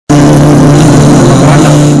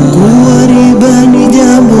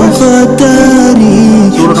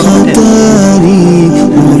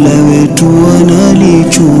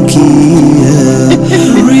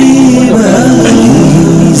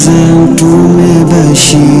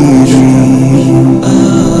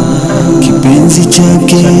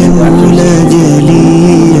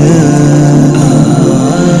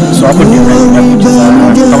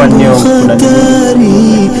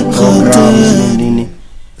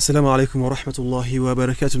Assalamu alaikum wa rahmatullahi wa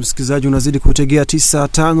barakatuh. Msikilizaji, unazidi kutegea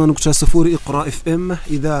 95.0 IQRA FM,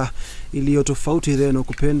 idhaa iliyo tofauti ile na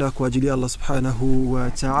kupenda kwa ajili ya Allah subhanahu wa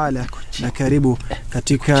ta'ala. Na karibu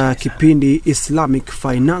katika kipindi Islamic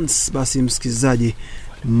Finance. Basi msikilizaji,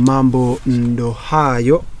 mambo ndo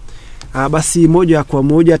hayo. Basi moja kwa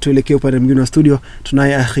moja tuelekee upande mwingine wa studio.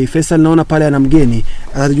 Tunaye akhi Faisal, naona pale ana mgeni.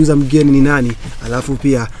 Atajuza mgeni ni nani, alafu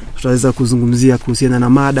pia tutaweza kuzungumzia kuhusiana na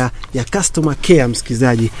mada ya customer care.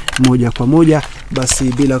 Msikilizaji, moja kwa moja, basi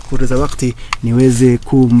bila kupoteza wakati niweze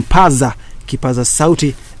kumpaza kipaza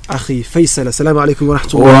sauti akhi Faisal. Assalamu alaykum wa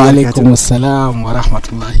rahmatullahi wa barakatuh. Wa alaykum assalam wa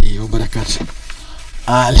rahmatullahi wa barakatuh.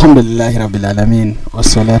 Alhamdulillahi rabbil alamin,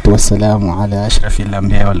 wassalatu wassalamu ala ashrafil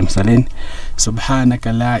anbiya wal mursalin.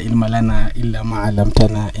 Subhanaka la ilma lana illa ma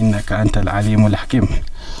 'allamtana innaka antal alimul hakim.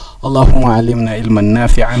 Allahumma 'allimna ilman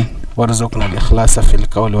nafi'an warzuqna al-ikhlasa fil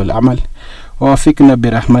qawli wal 'amal wawafikna bi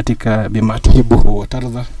rahmatika bima tuhibbu wa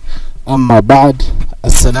tarda. Amma ba'd,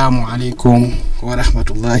 assalamu alaykum wa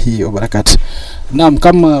rahmatullahi wa barakatuh. Naam,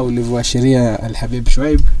 kama ulivyoashiria al-Habib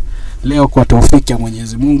Shuaib, leo kwa taufiki ya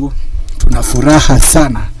Mwenyezi Mungu tuna furaha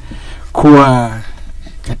sana kuwa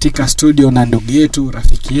katika studio na ndugu yetu,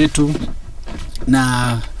 rafiki yetu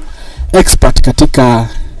na expert katika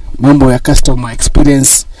mambo ya customer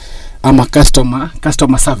experience ama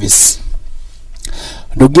customer service.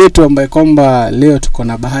 Ndugu yetu ambaye kwamba leo tuko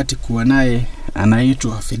na bahati kuwa naye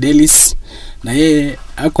anaitwa Fidelis, na yeye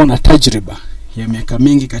ako na tajriba ya miaka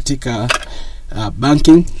mingi katika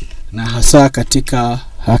banking na hasa katika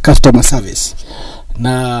customer service.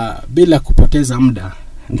 Na bila kupoteza muda,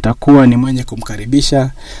 nitakuwa ni mwenye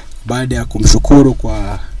kumkaribisha baada ya kumshukuru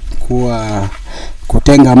kwa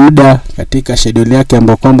kutenga muda katika schedule yake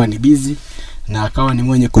ambayo kwamba ni busy, na akawa ni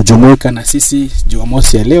mwenye kujumuika na sisi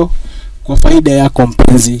Jumamosi ya leo kwa faida yako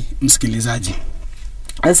mpenzi msikilizaji.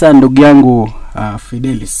 Sasa ndugu yangu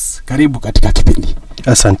Fidelis, karibu katika kipindi.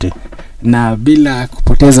 Asante. Na bila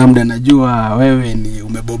kupoteza muda, najua wewe ni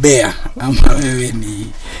umebobea ama wewe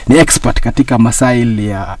ni expert katika masaili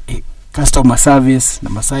ya customer service na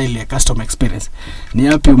masaili ya customer experience. Ni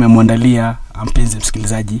yapi umemwandalia mpenzi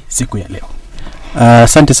msikilizaji siku ya leo?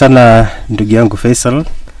 Asante sana ndugu yangu Faisal,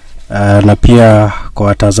 na pia kwa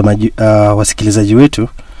watazamaji wasikilizaji wetu.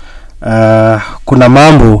 Kuna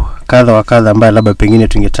mambo kadha wa kadha ambayo labda pengine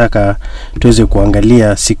tungetaka tuweze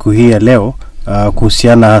kuangalia siku hii ya leo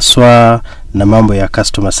kuhusiana haswa na mambo ya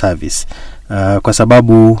customer service. Kwa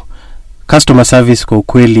sababu customer service kwa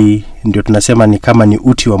ukweli ndio tunasema ni kama ni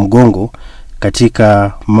uti wa mgongo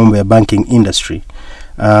katika mambo ya banking industry.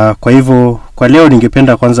 Kwa hivyo kwa leo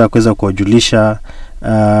ningependa kwanza kuweza kuwajulisha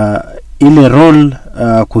ile role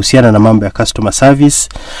kuhusiana na mambo ya customer service.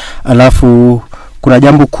 Alafu kuna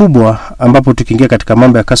jambo kubwa ambapo tukiingia katika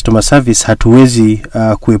mambo ya customer service hatuwezi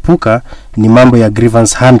kuepuka, ni mambo ya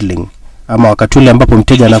grievance handling, ama wakati ule ambapo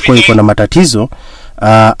mteja anakuwa yuko na matatizo,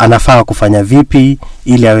 anafaa kufanya vipi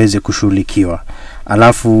ili aweze kushughulikiwa.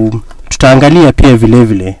 Alafu tutaangalia pia vile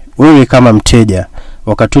vile wewe kama mteja,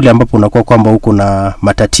 wakati ule ambapo unakuwa kwamba uko na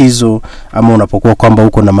matatizo ama unapokuwa kwamba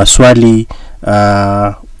uko na maswali,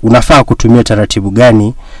 unafaa kutumia taratibu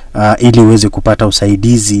gani ili uweze kupata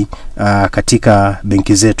usaidizi katika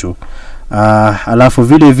benki zetu. Alafu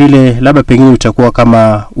vile vile labda pengine utakuwa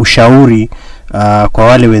kama ushauri kwa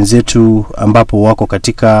wale wenzetu ambapo wako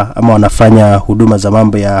katika ama wanafanya huduma za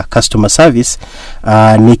mambo ya customer service,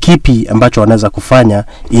 ni kipi ambacho wanaweza kufanya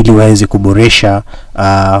ili waweze kuboresha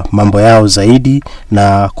mambo yao zaidi,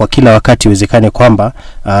 na kwa kila wakati iwezekane kwamba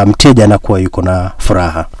mteja anakuwa yuko na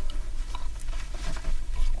furaha.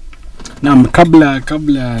 Naam,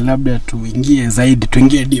 kabla labda tuingie zaidi,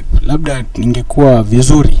 tuingie deep, labda ningekuwa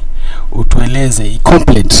vizuri utueleze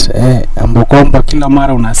complaint ambapo kwamba kila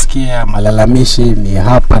mara unasikia malalamishi ni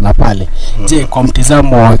hapa na pale. Je, kwa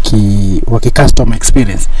mtazamo wa customer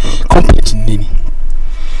experience, complaint ni nini?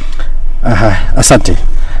 Asante.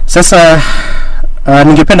 Sasa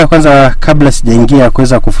ningependa kwanza, kabla sijaingia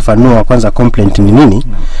kuweza kufafanua kwanza complaint ni nini,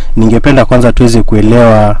 ningependa kwanza tuweze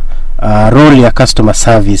kuelewa role ya customer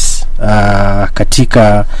service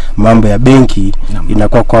katika mambo ya benki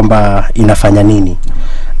inakuwa kwamba inafanya nini.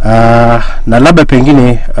 Na labda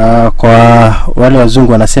pengine kwa wale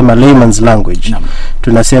wazungu wanasema layman's language,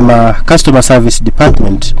 tunasema customer service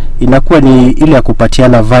department inakuwa ni ile ya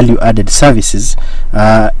kupatiana value added services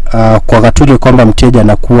kwa katule kwamba mteja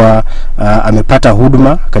anakuwa amepata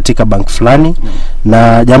huduma katika bank fulani,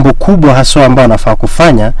 na jambo kubwa hasa ambao anafaa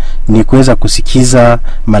kufanya ni kuweza kusikiza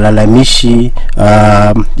malalamishi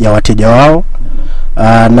ya wateja wao.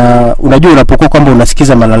 Na unajua unapokuwa kwamba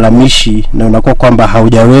unasikiza malalamishi na unakuwa kwamba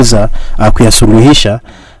haujaweza kuyasuluhisha,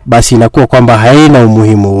 basi inakuwa kwamba haina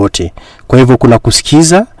umuhimu wote. Kwa hivyo kuna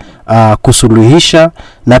kusikiza kusuluhisha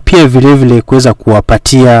na pia vile vile kuweza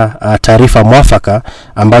kuwapatia taarifa mwafaka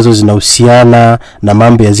ambazo zinahusiana na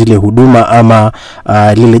mambo ya zile huduma ama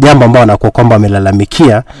lile jambo ambalo wanakuwa kwamba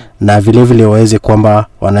wamelalamikia, na vile vile waweze kwamba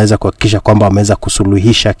wanaweza kuhakikisha kwamba wameweza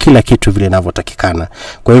kusuluhisha kila kitu vile inavyotakikana.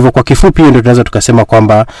 Kwa hivyo kwa kifupi ndio tunaweza tukasema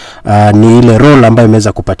kwamba ni ile role ambayo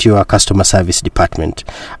imeweza kupatiwa customer service department.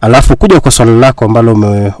 Alafu kuja kwa swali lako ambalo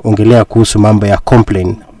umeongelea kuhusu mambo ya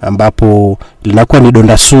complaint, ambapo linakuwa ni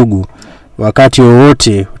donda sugu. Wakati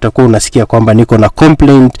wowote utakuwa unasikia kwamba niko na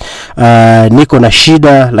complaint, niko na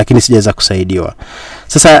shida lakini sijaweza kusaidiwa.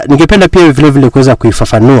 Sasa ningependa pia vile vile kuweza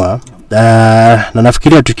kuifafanua, na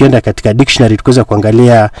nafikiria tukienda katika dictionary tukaweza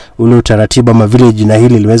kuangalia ule utaratibu ama vile jina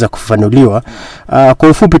hili liweza kufafanuliwa. Kwa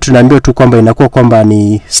ufupi tunaambiwa tu kwamba inakuwa kwamba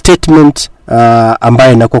ni statement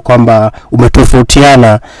ambayo inakuwa kwamba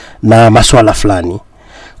umetofautiana na masuala fulani.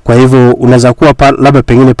 Kwa hivyo unaweza kuwa labda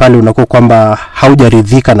pengine pale unakuwa kwamba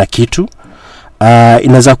haujaridhika na kitu.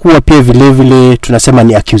 Inaweza kuwa pia vile vile tunasema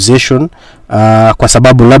ni accusation, kwa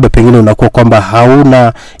sababu labda pengine unakuwa kwamba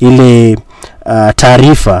hauna ile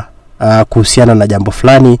taarifa kuhusiana na jambo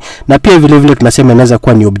fulani, na pia vile vile tunasema inaweza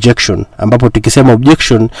kuwa ni objection, ambapo tukisema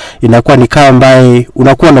objection inakuwa ni kama ambaye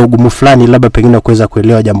unakuwa na ugumu fulani labda pengine kuweza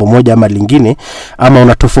kuelewa jambo moja ama lingine, ama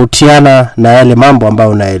unatofautiana na yale mambo ambayo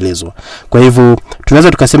unaelezwa. Kwa hivyo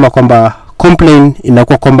tunaweza tukasema kwamba complaint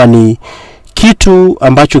inakuwa kwamba ni kitu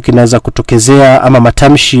ambacho kinaweza kutokezea ama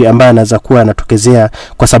matamshi ambayo yanaweza kuwa yanatokezea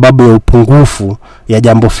kwa sababu ya upungufu ya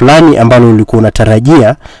jambo fulani ambalo ulikuwa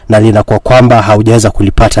unatarajia na linakuwa kwamba haujaweza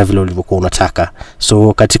kulipata vile ulivyokuwa unataka.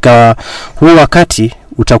 So katika huo wakati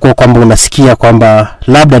utakuwa kwamba unasikia kwamba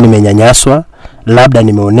labda nimenyanyaswa, labda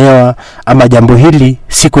nimeonewa, ama jambo hili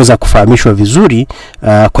sikuweza kufahamishwa vizuri,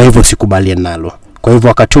 kwa hivyo sikubaliani nalo. Kwa hivyo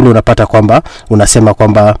wakati ule unapata kwamba unasema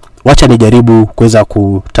kwamba wacha nijaribu kuweza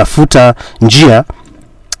kutafuta njia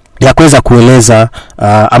ya kuweza kueleza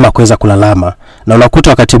ama kuweza kulalama. Na unakuta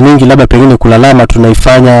wakati mwingi labda pengine kulalama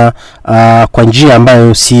tunaifanya kwa njia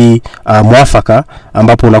ambayo si mwafaka,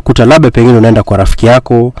 ambapo unakuta labda pengine unaenda kwa rafiki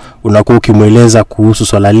yako, unakuwa ukimueleza kuhusu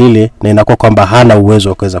swala lile na inakuwa kwamba hana uwezo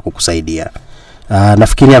wa kuweza kukusaidia.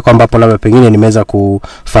 Nafikiria kwamba hapo labda pengine nimeweza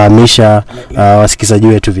kufahamisha wasikilizaji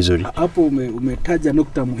wetu vizuri. Hapo umetaja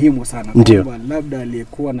nukta muhimu sana, kwamba labda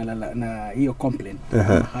aliyekuwa na hiyo complaint,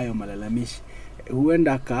 hayo malalamishi,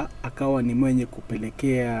 huenda akawa ni mwenye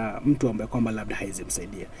kupelekea mtu ambaye kwamba labda haizi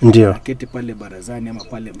msaidia. Ndio. Aketi pale barazani ama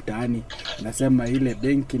pale mtaani nasema ile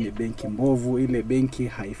benki ni benki mbovu, ile benki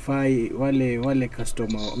haifai, wale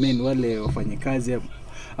customer wale wafanyikazi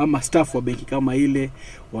ama staff wa benki kama ile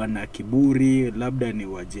wana kiburi, labda ni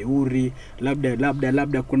wajeuri,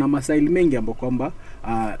 labda kuna masaili mengi ambapo kwamba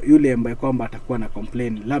yule ambaye kwamba atakuwa na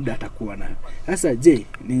complain labda atakuwa na. Sasa je,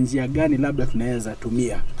 ni njia gani labda tunaweza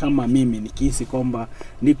tumia kama mimi nikihisi kwamba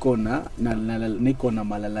niko na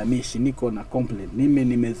malalamishi, niko na complain,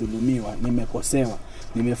 nimedhulumiwa, nimekosewa,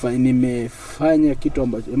 nimefanya kitu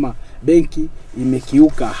ambacho benki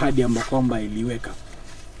imekiuka ahadi ambayo kwamba iliweka.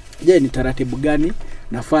 Je, ni taratibu gani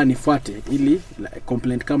nafaa nifuate ili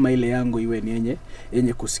complaint kama ile yangu iwe ni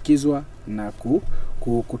yenye kusikizwa na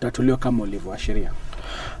kutatuliwa kama ulivyoashiria?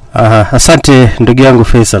 Asante ndugu yangu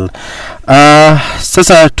Faisal.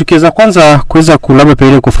 Sasa tukiweza kwanza kuweza labda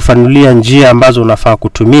pengine kufafanulia njia ambazo unafaa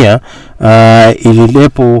kutumia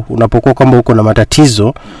ililepo unapokuwa kwamba uko na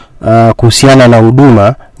matatizo kuhusiana na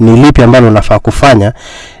huduma, ni lipi ambalo unafaa kufanya.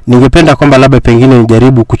 Ningependa kwamba labda pengine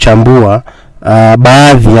nijaribu kuchambua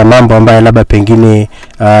baadhi ya mambo ambayo labda pengine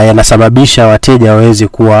yanasababisha wateja waweze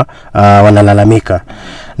kuwa wanalalamika.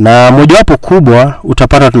 Na mojawapo kubwa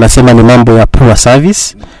utapata tunasema ni mambo ya poor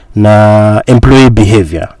service na employee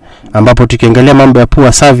behavior, ambapo tukiangalia mambo ya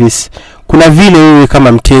poor service, kuna vile wewe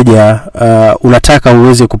kama mteja unataka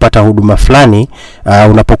uweze kupata huduma fulani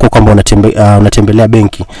unapokuwa kwamba unatembelea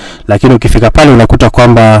benki, lakini ukifika pale unakuta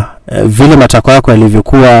kwamba vile matakwa yako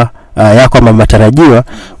yalivyokuwa yako ama matarajiwa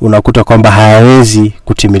unakuta kwamba hayawezi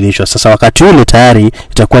kutimilishwa. Sasa wakati ule tayari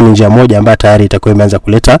itakuwa ni njia moja ambayo tayari itakuwa imeanza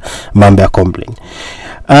kuleta mambo ya complaint.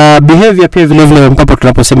 Behavior pia vile vile, ambapo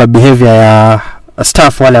tunaposema behavior ya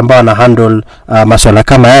staff wale ambao wana handle masuala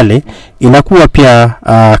kama yale, inakuwa pia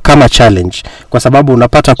kama challenge, kwa sababu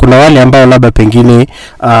unapata kuna wale ambao labda pengine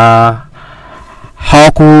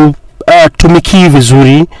hawakutumiki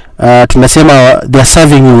vizuri. Tunasema they are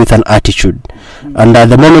serving you with an attitude, and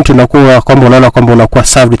the moment unakuwa kwamba unaona kwamba unakuwa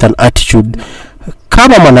served with an attitude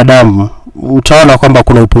kama mwanadamu, utaona kwamba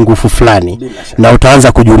kuna upungufu fulani na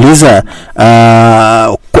utaanza kujiuliza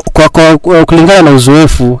kwa kulingana na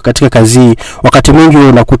uzoefu katika kazi, wakati mwingi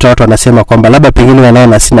unakuta watu wanasema kwamba labda pengine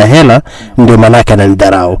wanaona sina hela ndio maana yake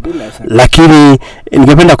ananidharau. Lakini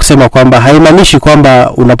ningependa kusema kwamba haimaanishi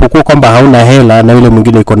kwamba unapokuwa kwamba hauna hela na yule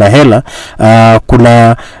mwingine yuko na hela.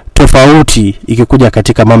 Kuna tofauti ikikuja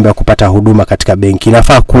katika mambo ya kupata huduma katika benki.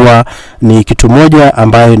 Inafaa kuwa ni kitu moja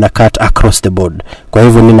ambayo ina cut across the board. Kwa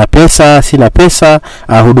hivyo nina pesa, sina pesa,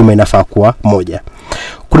 huduma inafaa kuwa moja.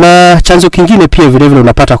 Kuna chanzo kingine pia vile vile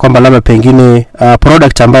unapata kwamba labda pengine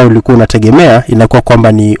product ambayo ulikuwa unategemea inakuwa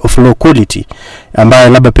kwamba ni of low quality, ambayo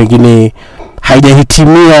labda pengine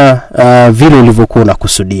haijahitimia vile ulivyokuwa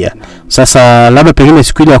unakusudia. Sasa labda pengine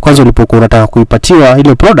siku ile ya kwanza ulipokuwa unataka kuipatiwa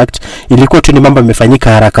ile product ilikuwa tu ni mambo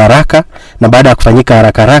yamefanyika haraka haraka, na baada ya kufanyika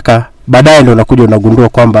haraka haraka baadaye ndio unakuja unagundua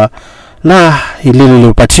kwamba la ile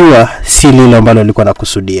lililopatiwa si lile ambalo ulikuwa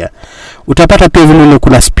unakusudia. Utapata pia vile vile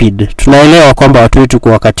kuna speed. Tunaelewa kwamba watu wetu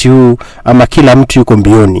kwa wakati huu ama kila mtu yuko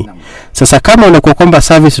mbioni. Sasa kama unakuwa kwamba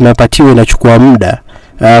service unapatiwa inachukua muda,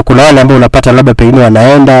 kuna wale ambao unapata labda pengine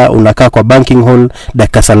wanaenda unakaa kwa banking hall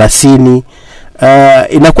dakika 30,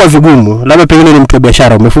 inakuwa vigumu. Labda pengine ni mtu wa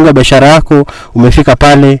biashara, umefunga biashara yako, umefika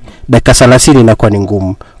pale dakika 30 inakuwa ni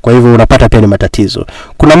ngumu. Kwa hivyo unapata pia ni matatizo.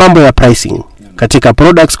 Kuna mambo ya pricing katika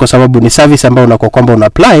products kwa sababu ni service ambayo unakuwa kwamba una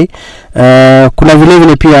apply. Kuna vile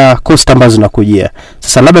vile pia cost ambazo zinakujia.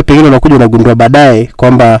 Sasa labda pengine unakuja unagundua baadaye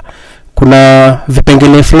kwamba kuna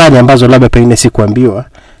vipengele fulani ambazo labda pengine sikuambiwa,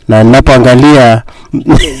 na ninapoangalia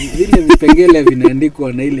vile vipengele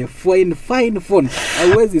vinaandikwa na ile fine font,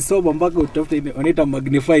 hauwezi soma mpaka utafute inaita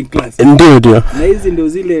magnifying glass. Ndio. Na hizi ndio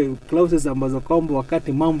zile clauses ambazo kwamba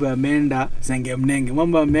wakati mambo yameenda senge mnenge,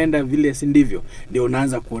 mambo yameenda vile si ndivyo, ndio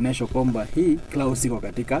unaanza kuonesha kwamba hii clause iko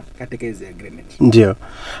katika hizo agreement. Ndio.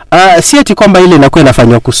 Si ati kwamba ile inakuwa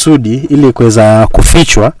inafanywa kusudi ili kuweza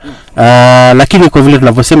kufichwa, lakini kwa vile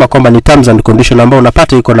tunavyosema kwamba ni terms and conditions ambao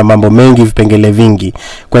unapata iko na mambo mengi, vipengele vingi.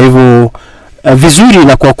 Kwa hivyo vizuri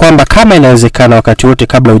inakuwa kwamba kama inawezekana wakati wote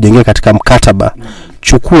kabla ujenge katika mkataba,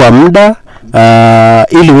 chukua muda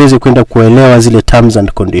ili uweze kwenda kuelewa zile terms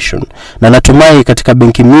and condition. Na natumai katika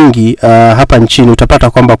benki mingi hapa nchini utapata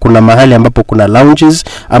kwamba kuna mahali ambapo kuna lounges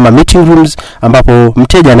ama meeting rooms ambapo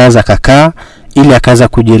mteja anaweza kukaa ili akaanza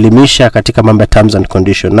kujielimisha katika mambo ya terms and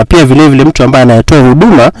condition. Na pia vile vile mtu ambaye anayetoa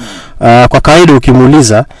huduma kwa kawaida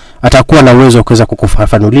ukimuuliza atakuwa na uwezo wa kuweza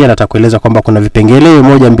kukufafanulia na atakueleza kwamba kuna vipengele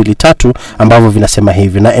 1, 2, 3 ambavyo vinasema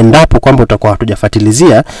hivi, na endapo kwamba utakuwa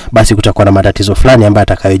hatujafuatilizia basi kutakuwa na matatizo fulani ambayo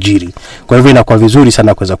atakayojiri. Kwa hivyo inakuwa vizuri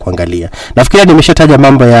sana kuweza kuangalia. Nafikiri nimeshataja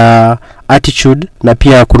mambo ya attitude, na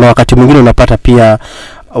pia kuna wakati mwingine unapata pia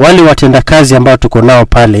wale watenda kazi ambao tuko nao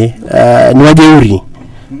pale ni wajeuri.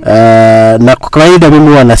 Na kwa kawaida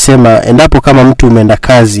mimi wanasema endapo kama mtu umeenda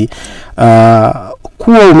kazi,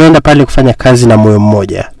 kuwa umeenda pale kufanya kazi na moyo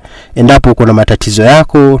mmoja. Endapo kuna matatizo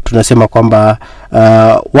yako tunasema kwamba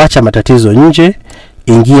wacha matatizo nje,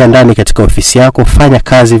 ingia ndani katika ofisi yako, fanya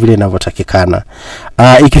kazi vile inavyotakikana.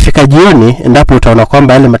 Ikifika jioni endapo utaona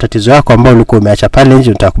kwamba yale matatizo yako ambayo ulikuwa umeacha pale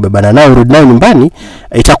nje utakubebana nayo urudi nayo nyumbani,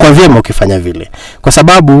 itakuwa vyema ukifanya vile. Kwa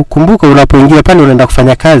sababu kumbuka unapoingia pale unaenda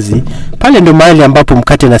kufanya kazi, pale ndio mahali ambapo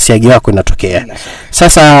mkate na siagi wako inatokea.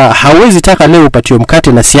 Sasa hauwezi taka leo upatiwe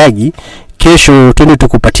mkate na siagi, kesho twende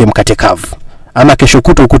tukupatie mkate kavu, ama kesho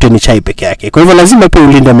kuto ukute ni chai peke yake. Kwa hivyo lazima pia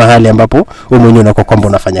ulinde mahali ambapo wewe mwenyewe unakuwa kwamba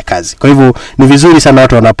unafanya kazi. Kwa hivyo ni vizuri sana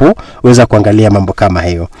watu wanapoweza kuangalia mambo kama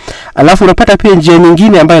hayo. Alafu unapata pia njia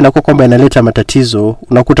nyingine ambayo inakuwa kwamba inaleta matatizo,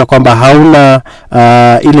 unakuta kwamba hauna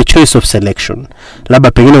ile choice of selection.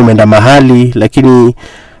 Labda pengine umeenda mahali lakini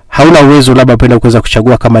hauna uwezo labda penda kuweza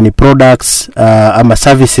kuchagua kama ni products ama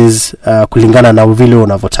services kulingana na vile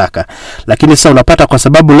unavyotaka. Lakini sasa unapata kwa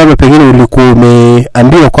sababu labda pengine ulikuwa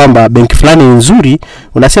umeambiwa kwamba benki fulani nzuri,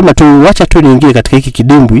 unasema tu wacha tu niingie katika hiki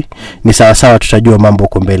kidimbwi, ni sawa sawa tutajua mambo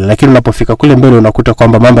huko mbele. Lakini unapofika kule mbele unakuta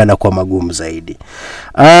kwamba mambo yanakuwa magumu zaidi.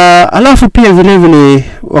 Alafu pia vile vile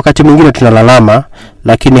wakati mwingine tunalalama,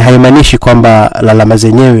 lakini haimaanishi kwamba lalama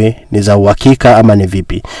zenyewe ni za uhakika ama ni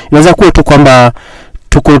vipi. Inaweza kuwa tu kwamba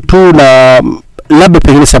tuko tu na labda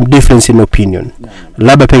pengine some difference in opinion.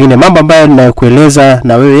 Labda pengine mambo ambayo ninayokueleza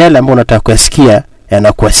na wewe yale ambayo unataka kusikia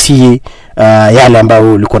yanakuwa si yale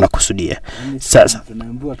ambayo ulikuwa unakusudia. Sasa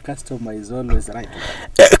tunaambiwa customer is always right.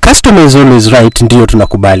 Customer is always right, ndio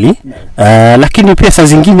tunakubali. Lakini pia saa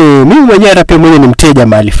zingine mimi mwenyewe hata pia mwenyewe ni mteja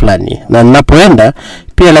mahali fulani, na ninapoenda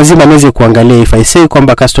pia lazima niweze kuangalia if I say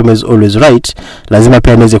kwamba customer is always right, lazima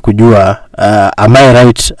pia niweze kujua am I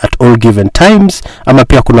right at all given times, ama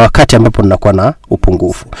pia kuna wakati ambapo ninakuwa na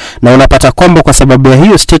upungufu. Na unapata kwamba kwa sababu ya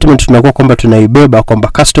hiyo statement tunakuwa kwamba tunaibeba kwamba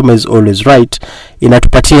customer is always right,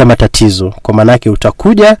 inatupatia matatizo. Kwa maana yake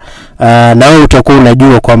utakuja na wewe utakuwa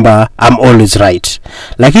unajua kwamba I'm always right,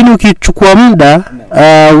 lakini ukichukua muda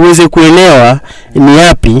uweze kuelewa ni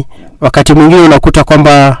yapi, wakati mwingine unakuta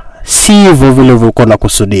kwamba si hivyo vile ulivyokuwa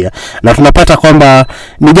unakusudia. Na tunapata kwamba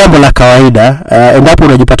ni jambo la kawaida, endapo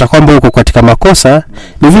unajipata kwamba uko katika makosa,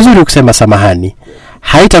 ni vizuri kusema samahani.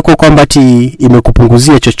 Haitakuwa kwamba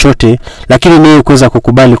imekupunguzia chochote, lakini ni kuweza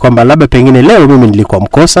kukubali kwamba labda pengine leo mimi nilikuwa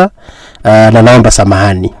mkosa na naomba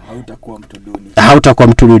samahani. Hautakuwa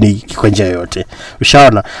mtu duni kwa njia yoyote.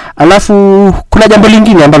 Ushaona? Alafu kuna jambo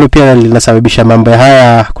lingine ambalo pia linasababisha mambo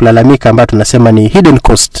haya kulalamika, ambayo tunasema ni hidden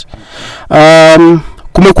cost.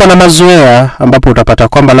 Kumekuwa na mazoea ambapo utapata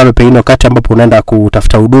kwamba labda pengine wakati ambapo unaenda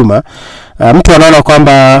kutafuta huduma, mtu anaona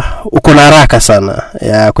kwamba uko na haraka sana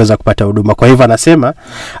ya kuweza kupata huduma. Kwa hivyo anasema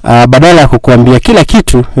badala ya kukuambia kila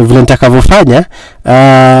kitu vile nitakavyofanya,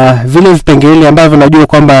 vile vipengele ambavyo najua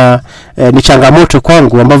kwamba ni changamoto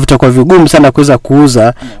kwangu, ambavyo vitakuwa vigumu sana kuweza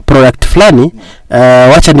kuuza product fulani,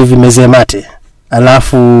 wacha nivimeze mate,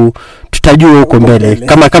 alafu tutajua huko mbele.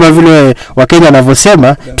 Kama vile Wakenya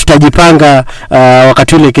wanavyosema, tutajipanga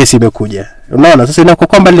wakati ile kesi imekuja. Unaona, sasa inakuwa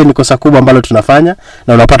kwamba ile ni kosa kubwa ambalo tunafanya,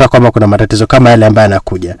 na unapata kwamba kuna matatizo kama yale ambayo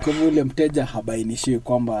yanakuja. Kwa vile mteja habainishi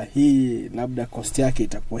kwamba hii labda cost yake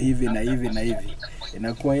itakuwa hivi na hivi na hivi,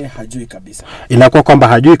 inakuwa yeye hajui kabisa. Inakuwa kwamba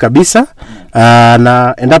hajui kabisa,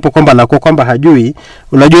 na endapo kwamba anakuwa kwamba hajui,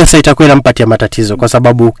 unajua sasa itakuwa inampatia matatizo, kwa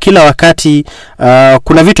sababu kila wakati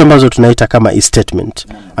kuna vitu ambazo tunaita kama e-statement,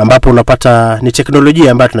 ambapo unapata ni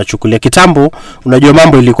teknolojia ambayo tunachukulia. Kitambo unajua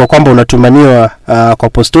mambo ilikuwa kwamba unatumaniwa kwa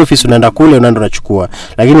post office, unaenda kule unaenda unachukua,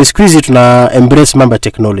 lakini siku hizi tuna embrace mambo ya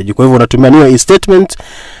technology. Kwa hivyo unatumaniwa e-statement.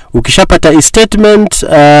 Ukishapata e-statement,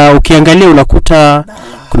 ukiangalia unakuta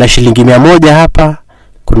kuna shilingi 100 hapa,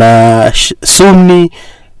 kuna sumni,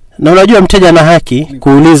 na unajua mteja ana haki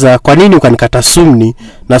kuuliza kwa nini ukanikata sumni,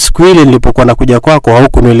 na siku ile nilipokuwa nakuja kwako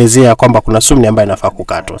haukunielezea kwamba kuna sumni ambayo inafaa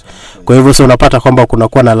kukatwa. Kwa hivyo sasa unapata kwamba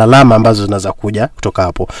kunakuwa na lalama ambazo zinaweza kuja kutoka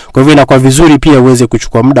hapo. Kwa hivyo inakuwa vizuri pia uweze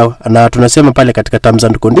kuchukua muda, na tunasema pale katika terms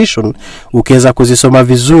and condition, ukiweza kuzisoma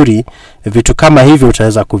vizuri vitu kama hivyo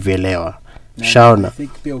utaweza kuvielewa. Shaona.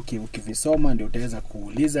 Pia ukivisoma ndio utaweza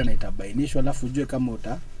kuuliza na itabainishwa, alafu ujue kama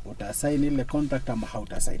utasign ile contract ama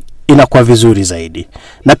hautasign. Inakuwa vizuri zaidi.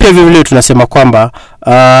 Na pia vile tunasema kwamba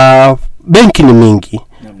benki ni mingi,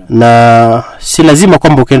 na si lazima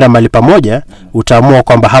kwamba ukienda mahali pamoja utaamua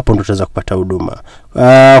kwamba hapo ndio utaweza kupata huduma.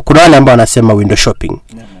 Kuna wale ambao wanasema window shopping.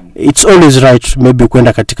 It's always right maybe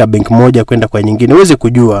kwenda katika benki moja kwenda kwa nyingine uweze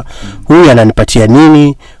kujua huyu ananipatia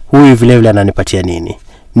nini, huyu vile vile ananipatia nini,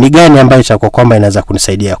 ni gani ambayo itakuwa kwamba inaweza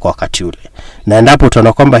kunisaidia kwa wakati ule. Na endapo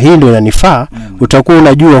utaona kwamba hii ndio inanifaa, utakuwa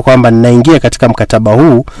unajua kwamba ninaingia katika mkataba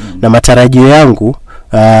huu na matarajio yangu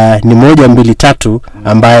ni 1, 2, 3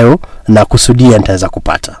 ambayo nakusudia nitaweza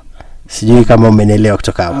kupata. Sijui kama umenielewa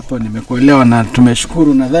kutoka hapo. Hapo nimekuelewa na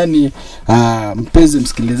tumeshukuru. Nadhani mpenzi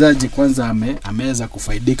msikilizaji kwanza ameweza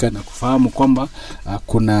kufaidika na kufahamu kwamba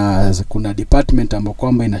kuna department ambayo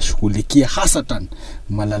kwamba inashughulikia hasatan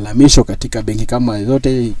malalamisho katika benki kama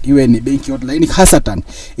zote, iwe ni benki online, hasatan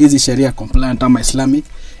hizi sheria compliant ama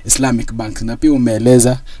Islamic banks. Na pia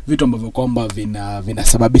umeeleza vitu ambavyo kwamba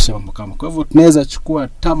vinasababisha mambo kama. Kwa hivyo tunaweza chukua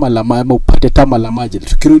tama la maji, upate tama la maji.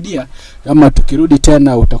 Tukirudi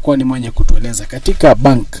tena utakuwa ni mwenye kutueleza katika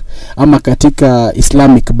bank ama katika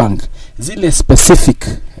Islamic bank zile specific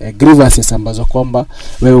grievances ambazo kwamba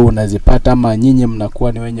wewe unazipata ama nyinyi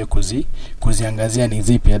mnakuwa ni wenye kuziangazia ni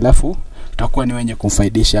zipi, alafu tutakuwa ni wenye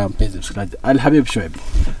kumfaidisha mpenzi msikilizaji. Al-Habib Shoaib.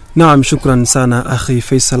 Naam, shukran sana akhi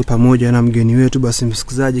Faisal pamoja na mgeni wetu. Basi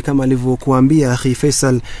msikilizaji, kama alivyokuambia akhi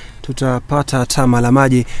Faisal, tutapata tama la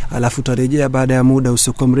maji alafu tutarejea baada ya muda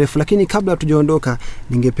usiokuwa mrefu. Lakini kabla tujaondoka,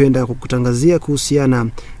 ningependa kukutangazia kuhusiana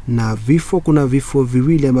na vifo. Kuna vifo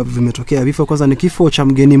viwili ambavyo vimetokea. Vifo kwanza ni kifo cha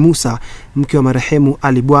mgeni Musa, mke wa marehemu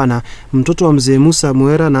Ali Bwana, mtoto wa mzee Musa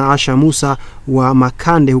Mwera na Asha Musa wa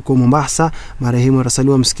Makande huko Mombasa. Marehemu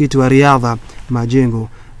atasaliwa msikiti wa Riadha Majengo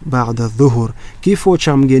baada dhuhur. Kifo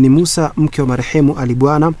cha mgeni Musa, mke wa marehemu Ali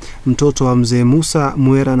Bwana, mtoto wa mzee Musa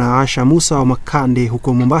Mwera na Asha Musa wa Makande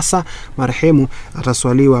huko Mombasa. Marehemu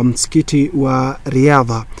ataswaliwa msikiti wa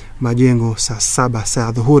Riadha Majengo saa 7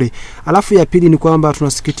 saa dhuhuri. Alafu ya pili ni kwamba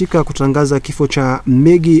tunasikitika kutangaza kifo cha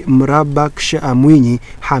Megi Mrabaksh Mwinyi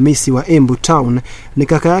Hamisi wa Embu Town. Ni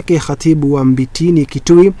kaka yake khatibu wa Mbitini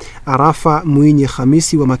Kitui Arafa Mwinyi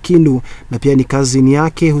Hamisi wa Makindu, na pia ni cousin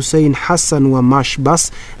yake Hussein Hassan wa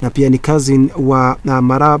Mashbas, na pia ni cousin wa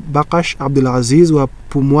Marabakash Abdul Aziz wa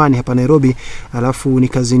Pumwani hapa Nairobi. Alafu ni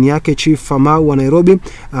cousin yake Chief Famau wa Nairobi,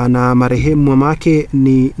 na marehemu mamake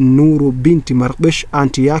ni Nuru binti Marbesh.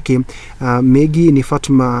 Anti yake Megi ni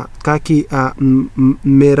Fatma Kaki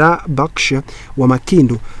Mera Baksh wa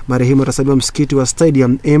Makindu. Marehemu atasaliwa msikiti wa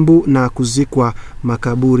Stadium Embu na kuzikwa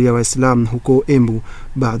makaburi ya Waislamu huko Embu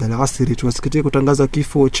baada ya asiri. Tunasikitika kutangaza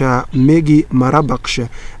kifo cha Megi Marabaksh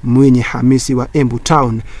Mwinyi Hamisi wa Embu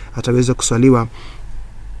Town. Ataweza kuswaliwa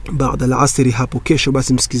baada ya asiri hapo kesho.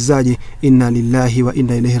 Basi msikizaji, inna lillahi wa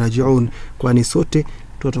inna ilaihi rajiun, kwani sote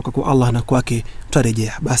tutatoka kwa Allah na kwake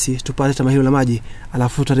tutarejea. Basi tupate tama hilo la maji,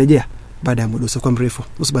 alafu tutarejea baada ya muda usio mrefu.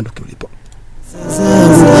 Usibanduke ulipo.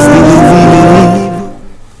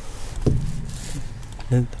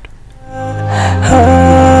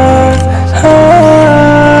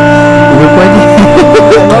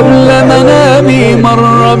 قبل منامي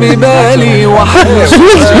مر ببالي وحل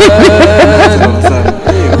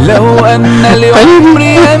لو أن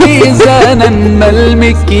لعمري ميزانا ما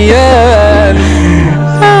المكيال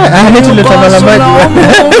يقاس العمر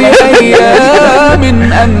بأيام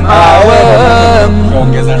أم أعوام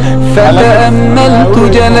فتأملت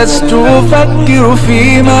جلست أفكر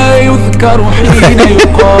فيما يذكر حين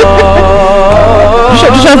يقال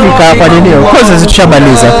tushafika kwa nini kwanza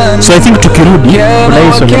zitushamaliza, so I think tukirudi kuna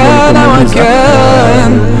hizo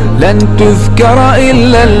لن تذكر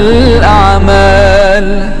إلا الأعمال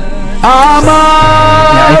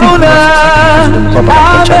أعمالنا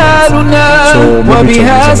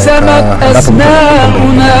وبها سمت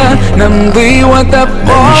أسماؤنا نمضي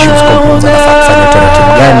وتبقى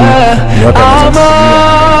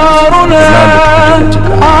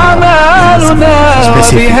أعمالنا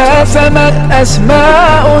وبها سمت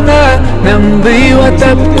أسماؤنا نمضي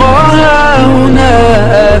وتبقى هنا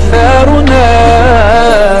آثارنا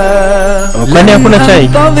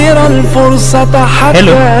ننتظر الفرصة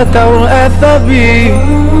حتى ترأث بي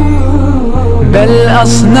بل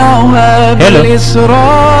أصنعها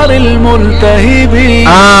بالإصرار الملتهب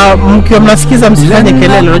mkiwa mnasikiza msifanye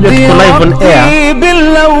kelele, unajua tuko live on air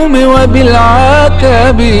باللوم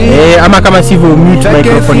وبالعتاب ama kama sivyo mute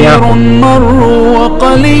microphone yako. مروا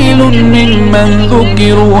وقليل ممن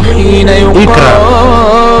ذكروا حين يقال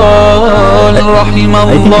رحم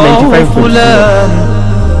الله فلان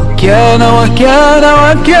كان وكان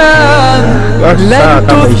وكان لن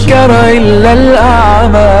تذكر إلا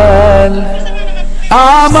الأعمال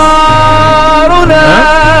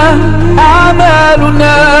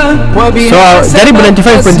أعمالنا وبها jaribu 95.0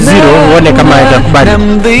 uone kama itakubali.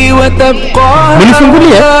 نمضي وتبقى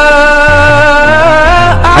mlifungulie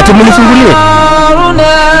ati mlifungulie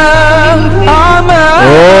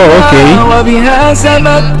okay. وبها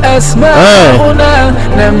سمت أسماؤنا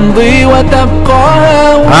نمضي وتبقى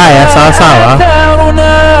haya sawa sawa.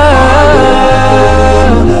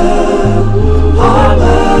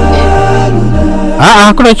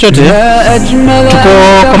 Hakuna chochote, tuko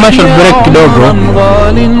commercial break kidogo,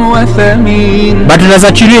 but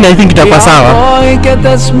tunaweza chilini, I think itakuwa sawa.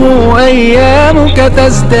 تسمو أيامك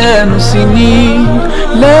تزدان سنين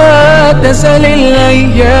لا تسأل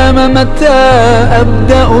الأيام متى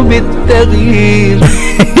أبدأ بالتغيير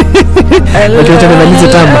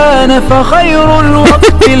الآن فخير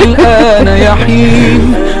الوقت الآن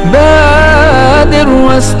يحين بادر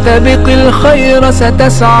واستبق الخير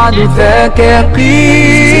ستسعد ذاك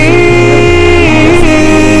يقين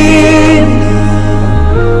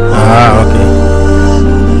okay.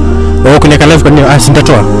 Kuna live kwa nini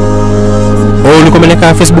sitatoa? Ulikuwa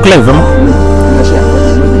umeleka Facebook live ama?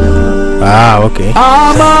 Okay.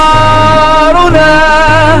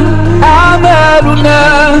 أعمالنا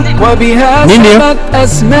وبها سمت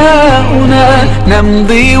أسماؤنا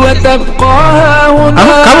نمضي وتبقى هنا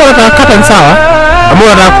kama unataka ni sawa ama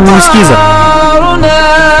unataka kusikiza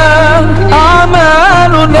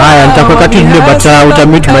haya nitakuweka tu ndio but utamute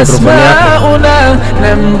microphone yako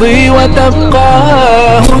نمضي وتبقى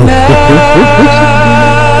هنا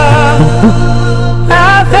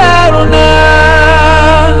آثارنا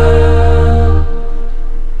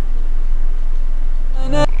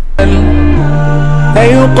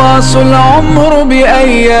أيقاس العمر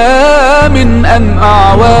بأيام أم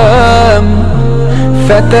أعوام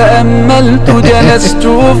فتأملت جلست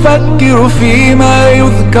أفكر فيما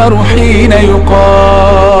يذكر حين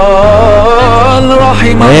يقال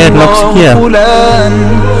رحم الله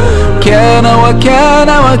فلان كان وكان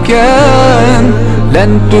وكان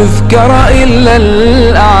لن تذكر إلا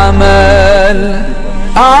الأعمال.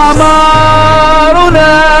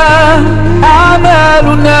 أعمارنا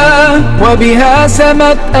أعمالنا وبها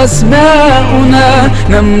سمت أسماؤنا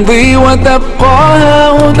نمضي وتبقى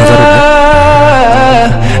هنا.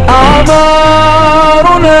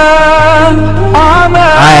 أعمارنا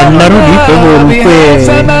أعمالنا وبها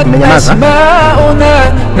سمت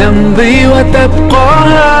أسماؤنا نمضي وتبقى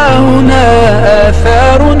هنا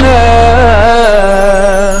آثارنا.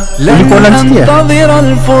 لن ننتظر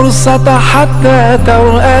الفرصة حتى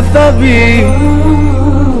ترأث بي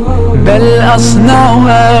بل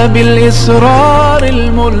أصنعها بالإصرار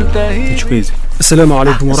الملتهي. Assalamu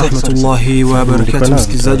alaikum wa rahmatullahi wa barakatuh.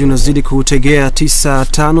 Msikilizaji, unazidi kutegea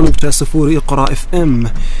 95.0 IQRA FM,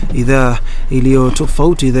 idhaa iliyo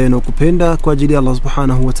tofauti, idhaa inayokupenda kwa ajili ya Allah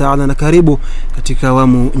subhanahu wa ta'ala. Na karibu katika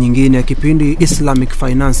awamu nyingine ya kipindi Islamic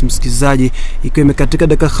Finance, msikilizaji, ikiwa imekatika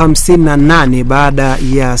dakika 58 baada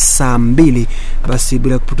ya saa 2. Basi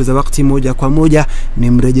bila kupoteza wakati, moja kwa moja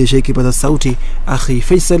nimrejeshe kipaza sauti akhi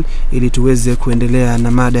Faisal ili tuweze kuendelea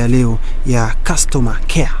na mada ya leo ya customer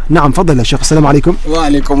care. Naam, fadhila Sheikh. Assalamu عليكم.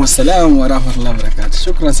 وعليكم السلام ورحمة الله وبركاته.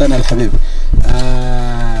 شكرا sana الحبيب.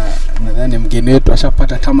 nadhani mgeni wetu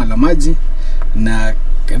ashapata tama la maji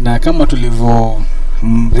na kama tulivyo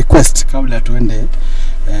request kabla tuende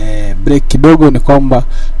break kidogo, ni kwamba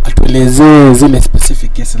atuelezee zile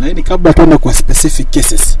specific cases. Lakini kabla tuende kwa specific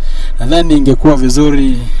cases, nadhani ingekuwa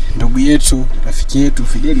vizuri ndugu yetu, rafiki yetu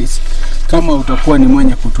Fidelis, kama utakuwa ni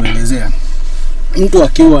mwenye kutuelezea mtu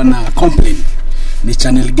akiwa na complaint ni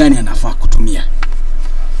channel gani anafaa kutumia.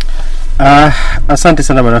 Asante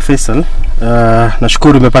sana bwana Faisal.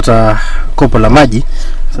 Nashukuru umepata kopo la maji.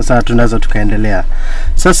 Sasa tunaweza tukaendelea.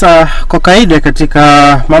 Sasa kwa kaida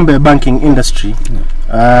katika mambo ya banking industry,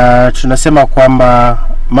 tunasema kwamba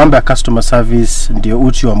mambo ya customer service ndio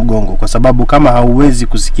uti wa mgongo, kwa sababu kama hauwezi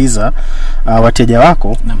kusikiza wateja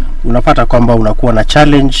wako, unapata kwamba unakuwa na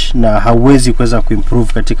challenge na hauwezi kuweza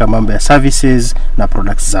kuimprove katika mambo ya services na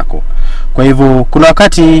products zako. Kwa hivyo kuna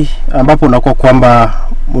wakati ambapo unakuwa kwamba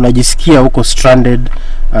unajisikia uko stranded,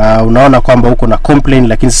 unaona kwamba uko na complaint,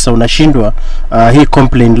 lakini sasa unashindwa hii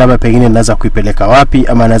complaint labda pengine naweza kuipeleka wapi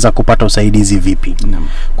ama naweza kupata usaidizi vipi.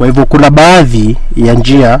 Kwa hivyo kuna baadhi ya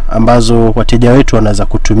njia ambazo wateja wetu wanaweza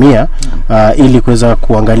kutumia ili kuweza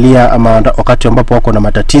kuangalia, ama wakati ambapo wako na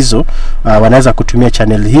matatizo wanaweza kutumia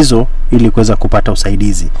channel hizo ili kuweza kupata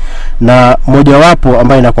usaidizi. Na moja wapo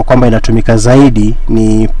ambayo inakuwa kwamba inatumika zaidi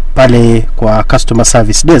ni pale kwa customer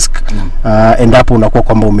service desk, endapo unakuwa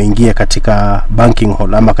kwamba umeingia katika banking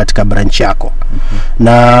hall ama katika branch yako.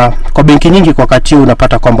 Na kwa benki nyingi kwa wakati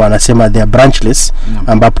unapata kwamba wanasema they are branchless,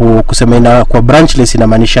 ambapo kusema kwa branchless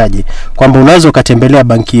inamaanishaje? Kwamba unaweza ukatembelea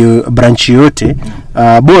branch yote,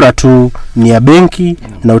 bora tu ni ya benki,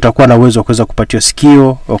 na utakuwa na uwezo wa kuweza kupatiwa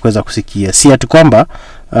sikio wa kuweza kusikia. Si ati kwamba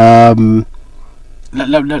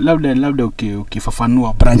labda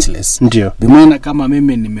ukifafanua branchless. Ndio. Bimaana kama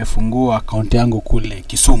mimi nimefungua account yangu kule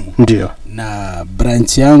Kisumu. Ndio. Na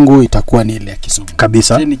branch yangu itakuwa ni ile ya Kisumu.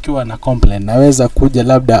 Kabisa. Nikiwa na complaint naweza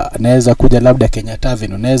kuja labda Kenya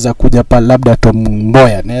Tavern, naweza kuja pale labda Tom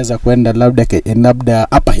Mboya, naweza kwenda labda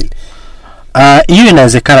Upper Hill. Hiyo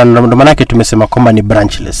inawezekana, ndio maana yake tumesema kwamba ni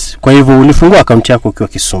branchless. Kwa hivyo ulifungua account yako ukiwa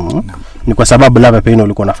Kisumu, ni kwa sababu labda pengine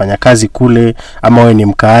ulikuwa unafanya kazi kule, ama wewe ni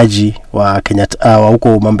mkaaji wa Kenya wa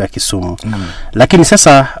huko mambo ya Kisumu. Lakini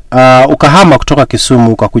sasa ukahama kutoka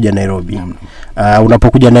Kisumu ukakuja Nairobi.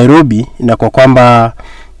 Unapokuja Nairobi inakuwa kwamba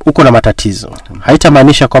uko na matatizo.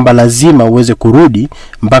 Haitamaanisha kwamba lazima uweze kurudi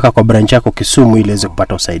mpaka kwa branch yako Kisumu ili uweze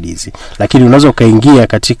kupata usaidizi. Lakini unaweza ukaingia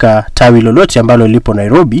katika tawi lolote ambalo lipo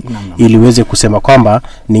Nairobi ili uweze kusema kwamba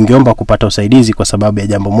ningeomba kupata usaidizi kwa sababu ya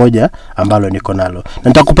jambo moja ambalo niko nalo. Na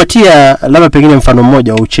nitakupatia labda pengine mfano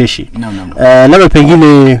mmoja wa ucheshi. Labda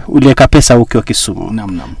pengine uliweka pesa ukiwa Kisumu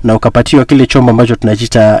na ukapatiwa kile chombo ambacho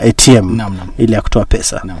tunajiita ATM ili ya kutoa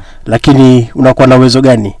pesa. Lakini unakuwa na uwezo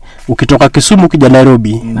gani? Ukitoka Kisumu ukija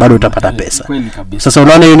Nairobi bado utapata pesa. Sasa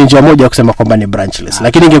unaona hiyo ni njia moja ya kusema kwamba ni branchless.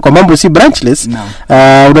 Lakini ingekuwa mambo si branchless,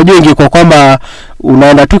 unajua ingekuwa kwamba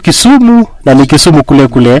unaenda tu Kisumu na ni Kisumu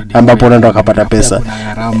kule ambapo unaenda kupata pesa.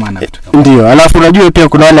 Ndio. Alafu unajua pia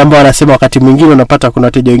kuna wale ambao wanasema wakati mwingine unapata kuna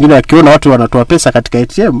wateja wengine wakiona watu wanatoa pesa katika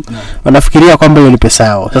ATM wanafikiria kwamba hiyo ni pesa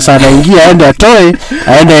yao. Sasa anaingia aende atoe,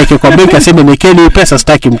 aende yake kwa benki aseme nikeni pesa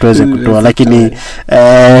sitaki mtu aweze kutoa, lakini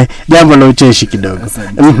jambo la ucheshi kidogo.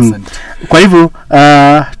 Kwa hivyo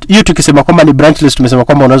hiyo tukisema kwamba ni branchless, tumesema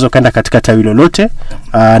kwamba unaweza kaenda katika tawi lolote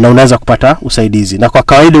na unaweza kupata usaidizi. Na kwa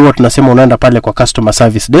kawaida huwa tunasema unaenda pale kwa customer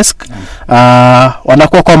service desk,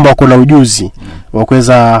 wanakuwa kwamba wako na ujuzi wa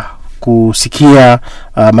kuweza kusikia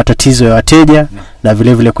matatizo ya wateja na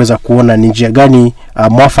vile vile kuweza kuona ni njia gani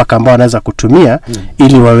mwafaka ambao wanaweza kutumia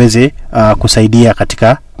ili waweze kusaidia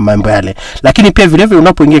katika mambo yale. Lakini pia vile vile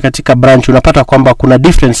unapoingia katika branch unapata kwamba kuna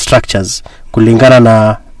different structures kulingana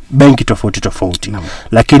na benki tofauti.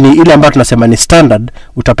 Lakini ile ambayo tunasema ni standard,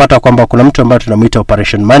 utapata kwamba kuna mtu ambaye tunamuita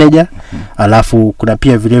operation manager, alafu kuna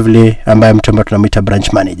pia vile vile ambaye mtu ambaye tunamuita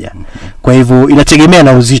branch manager. Kwa hivyo inategemea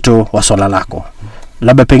na uzito wa swala lako.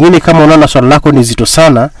 Labda pengine kama unaona swala lako ni zito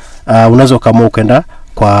sana, unaweza kama ukaenda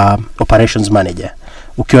kwa operations manager.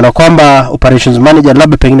 Ukiona kwamba operations manager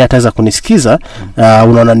labda pengine ataweza kunisikiza,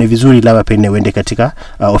 unaona ni vizuri labda pengine uende katika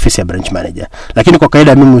ofisi ya branch manager. Lakini kwa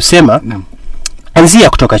kawaida mimi husema anzia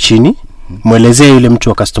kutoka chini, muelezee yule mtu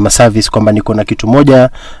wa customer service kwamba niko na kitu moja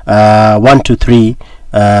 1 2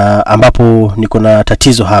 3 ambapo niko na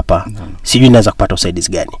tatizo hapa, sijui naweza kupata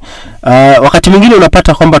usaidizi gani. Wakati mwingine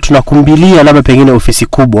unapata kwamba tunakumbilia labda pengine ofisi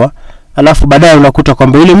kubwa, alafu baadaye unakuta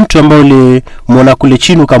kwamba yule mtu ambaye ulimuona kule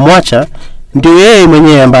chini ukamwacha ndio yeye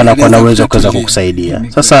mwenyewe ambaye anakuwa na uwezo kuweza kukusaidia.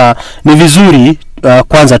 Sasa ni vizuri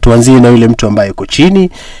kwanza tuanzie na yule mtu ambaye yuko chini,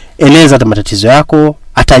 eleza matatizo yako,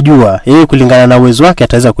 atajua yeye kulingana na uwezo wake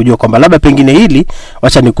ataweza kujua kwamba labda pengine hili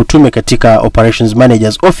wacha nikutume katika operations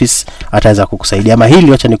managers office, ataweza kukusaidia, ama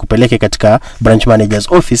hili wacha nikupeleke katika branch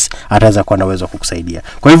managers office, ataweza kuwa na uwezo kukusaidia.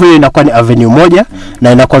 Kwa hivyo inakuwa ni avenue moja,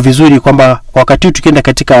 na inakuwa vizuri kwamba wakati tukienda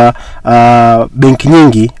katika benki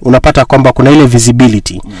nyingi unapata kwamba kuna ile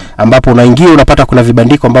visibility ambapo unaingia unapata kuna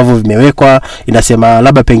vibandiko ambavyo vimewekwa inasema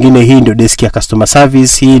labda pengine hii ndio desk ya customer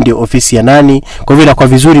service, hii ndio ofisi ya nani. Kwa hivyo inakuwa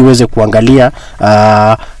vizuri uweze kuangalia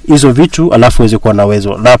hizo vitu alafu uweze kuwa na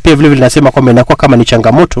uwezo. Na pia vile vile nasema kwamba inakuwa kama ni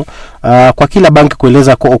changamoto kwa kila banki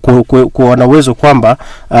kueleza kuwa na uwezo kwamba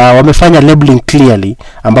wamefanya labeling clearly,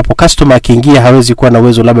 ambapo customer akiingia hawezi kuwa na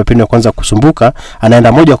uwezo labda pengine kwanza kusumbuka,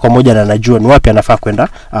 anaenda moja kwa moja na anajua ni wapi anafaa kwenda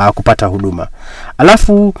kupata huduma.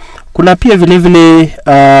 Alafu kuna pia vile vile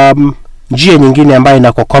njia nyingine ambayo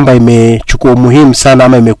inakuwa kwamba imechukua umuhimu sana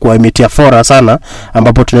ama imekuwa imetia fora sana,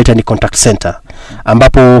 ambapo tunaita ni contact center.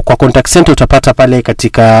 Ambapo kwa contact center utapata pale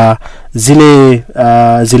katika zile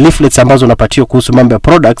leaflets ambazo unapatiwa kuhusu mambo ya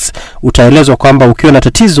products, utaelezwa kwamba ukiwa na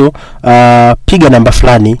tatizo piga namba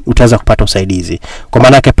fulani utaweza kupata usaidizi. Kwa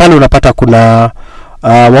maana yake pale unapata kuna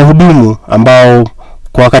wahudumu ambao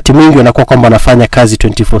kwa wakati mwingi wanakuwa kwamba wanafanya kazi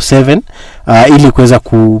 24/7 ili kuweza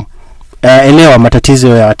elewa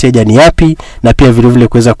matatizo ya wateja ni yapi, na pia vile vile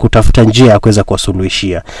kuweza kutafuta njia ya kuweza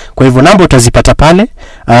kuwasuluhishia. Kwa hivyo namba utazipata pale,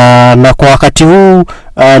 na kwa wakati huu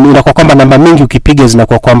inakuwa kwamba namba mingi ukipiga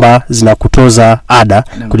zinakuwa kwamba zinakutoza ada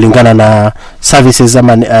kulingana na services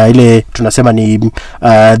ama ile tunasema ni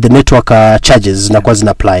the network charges zinakuwa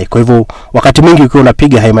zina apply. Kwa hivyo wakati mwingi ukiwa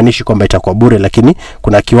unapiga haimaanishi kwamba itakuwa bure, lakini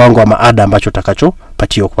kuna kiwango ama ada ambacho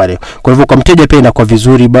utakachopatiwa pale. Kwa hivyo kwa mteja pia inakuwa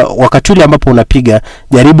vizuri wakati ule ambapo unapiga,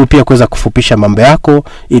 jaribu pia kuweza kufupisha mambo yako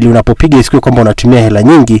ili unapopiga isiwe kwamba unatumia hela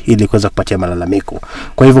nyingi ili kuweza kupatia malalamiko.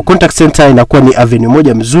 Kwa hivyo contact center inakuwa ni avenue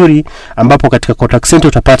moja mzuri, ambapo katika contact center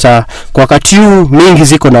utapata kwa wakati huu mingi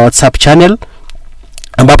ziko na WhatsApp channel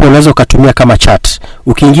ambapo unaweza kutumia kama chat.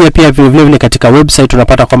 Ukiingia pia vile vile katika website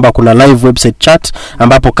unapata kwamba kuna live website chat,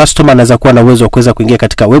 ambapo customer anaweza kuwa na uwezo wa kuweza kuingia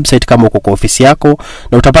katika website kama uko kwa ofisi yako,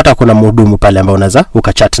 na utapata kuna mhudumu pale ambao unaweza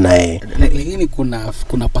ukachat na yeye. Lakini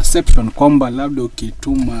kuna perception kwamba labda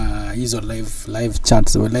ukituma hizo live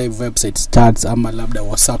chats au live website chats ama labda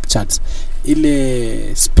WhatsApp chats, ile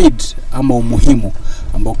speed ama umuhimu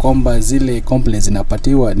ambao kwamba zile complaints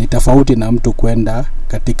zinapatiwa ni tofauti na mtu kwenda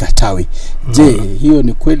katika tawi. Je, hiyo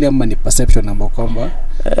ni kweli ama ni perception ambao kwamba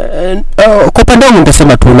kwa upande wangu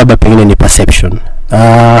nitasema tu labda pengine ni perception.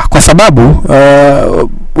 Kwa sababu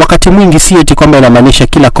wakati mwingi si eti kwamba inamaanisha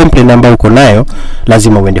kila complaint ambayo uko nayo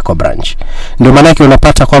lazima uende kwa branch. Ndio maana yake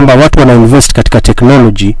unapata kwamba watu wana invest katika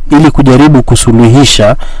technology ili kujaribu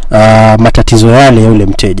kusuluhisha matatizo yale ya yule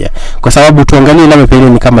mteja. Kwa sababu tuangalie labda pengine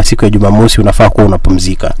ni kama siku ya Jumamosi unafaa kuwa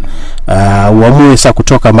unapumzika. Uamue sasa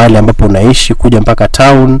kutoka mahali ambapo unaishi kuja mpaka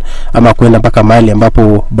town ama kwenda mpaka mahali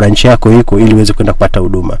ambapo branch yako iko ili uweze kwenda kupata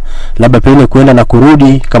huduma. Labda pengine kwenda na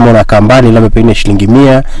kurudi, kama unakaa mbali labda pengine shilingi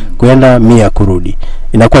 100 kwenda 100 kurudi,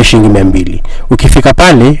 inakuwa shilingi 200. Ukifika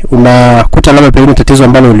pale unakuta labda pengine tatizo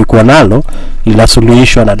ambalo ulikuwa nalo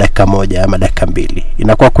linasuluhishwa na dakika 1 ama dakika 2.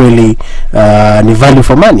 Inakuwa kweli ni value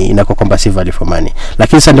for money, inakuwa kwamba si value for money.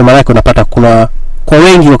 Lakini sasa ndio maana unapata kuna kwa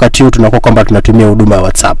wengi wakati huu tunakuwa kwamba tunatumia huduma ya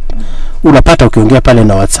WhatsApp. Unapata ukiongea pale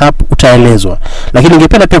na WhatsApp utaelezwa. Lakini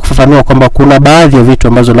ningependa pia kufafanua kwamba kuna baadhi ya vitu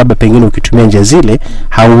ambazo labda pengine ukitumia njia zile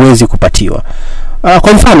hauwezi kupatiwa.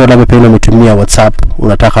 Kwa mfano labda pengine umetumia WhatsApp,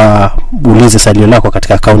 unataka uulize salio lako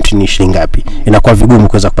katika account ni shilingi ngapi, inakuwa vigumu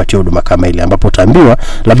kuweza kupatia huduma kama ile, ambapo utaambiwa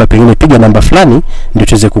labda pengine piga namba fulani ndio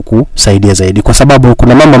tuweze kukusaidia zaidi, kwa sababu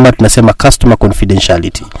kuna mambo ambayo tunasema customer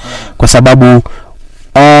confidentiality. Kwa sababu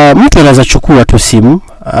mtu anaweza chukua tu simu,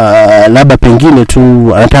 labda pengine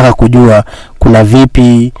tu anataka kujua kuna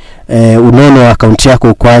vipi, unono wa account yako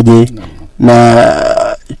ukoaje, na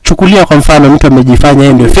chukulia kwa mfano mtu amejifanya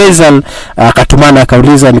yeye ndio Faisal, akatumana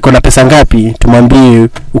akauliza niko na pesa ngapi, tumwambie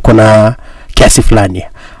uko na kiasi fulani.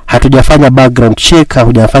 Hatujafanya background check,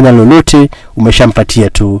 hatujafanya lolote, umeshampatia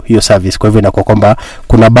tu hiyo service. Kwa hivyo inakuwa kwamba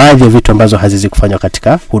kuna baadhi ya vitu ambazo haziwezi kufanywa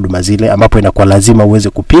katika huduma zile, ambapo inakuwa lazima uweze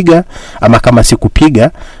kupiga, ama kama si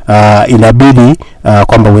kupiga inabidi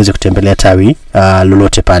kwamba uweze kutembelea tawi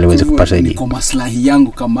lolote pale uweze kupata hili. Kwa maslahi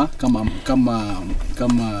yangu kama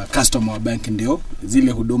customer wa bank, ndio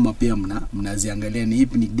zile huduma pia mnaziangalia ni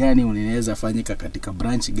ipi, ni gani unaweza fanyika katika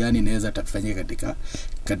branch gani, inaweza tafanyika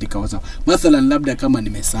katika WhatsApp. Mathalan labda kama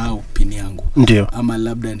nimesahau pin yangu, ndio, ama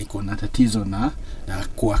labda niko na tatizo na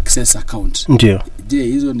ku-access account, ndio. Je,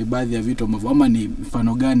 hizo ni baadhi ya vitu ambavyo, ama ni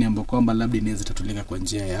mfano gani ambao kwamba labda inaweza tatulika kwa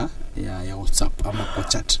njia ya WhatsApp ama kwa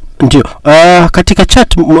chat? Ndio, katika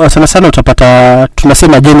chat sana sana utapata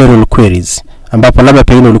tunasema general queries, ambapo labda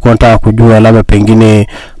pengine ulikuwa unataka kujua labda pengine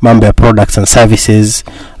mambo ya products and services.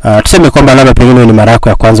 Tuseme kwamba labda pengine ni mara yako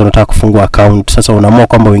ya kwanza unataka kufungua account, sasa unaamua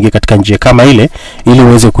kwamba uingie katika njia kama ile ili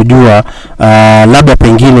uweze kujua labda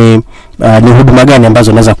pengine ni huduma gani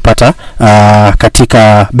ambazo unaweza kupata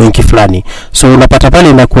katika benki fulani. So unapata pale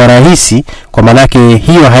inakuwa rahisi, kwa maana yake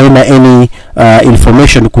hiyo haina any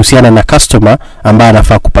information kuhusiana na customer ambaye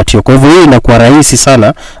anafaa kupatiwa. Kwa hivyo hii inakuwa rahisi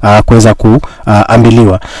sana kuweza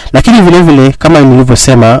kuambiliwa. Lakini vile vile kama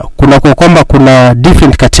nilivyosema, kuna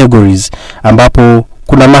different categories, ambapo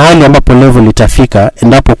kuna mahali ambapo level itafika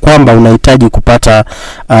endapo kwamba unahitaji kupata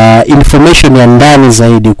information ya ndani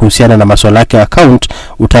zaidi kuhusiana na masuala ya account.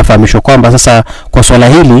 Utafahamishwa kwamba sasa kwa swala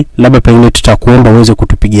hili labda pengine tutakuomba uweze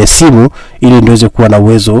kutupigia simu ili ndiweze kuwa na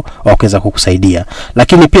uwezo wa kuweza kukusaidia.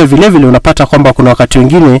 Lakini pia vile vile unapata kwamba kuna wakati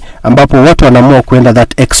wengine ambapo watu wanaamua kuenda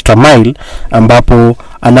that extra mile, ambapo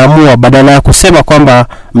anaamua badala ya kusema kwamba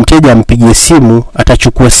mteja ampigie simu,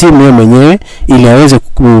 atachukua simu yeye mwenyewe ili aweze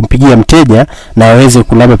kumpigia mteja na aweze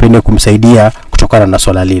labda pengine kumsaidia kutokana na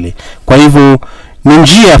swala lile. Kwa hivyo ni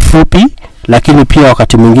njia fupi, lakini pia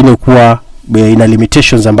wakati mwingine kuwa ina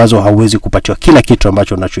limitations ambazo hauwezi kupatiwa kila kitu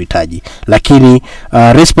ambacho unachohitaji. Lakini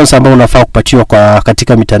response ambayo unafaa kupatiwa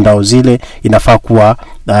katika mitandao zile inafaa kuwa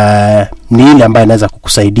ni ile ambayo inaweza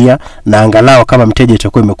kukusaidia, na angalau kama mteja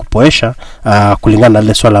itakuwa imekupoesha kulingana na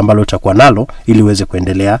ile swala ambalo utakuwa nalo, ili uweze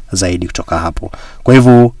kuendelea zaidi kutoka hapo. Kwa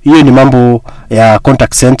hivyo hiyo ni mambo ya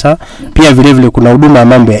contact center. Pia vile vile kuna huduma ya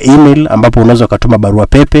mambo ya email, ambapo unaweza kutuma barua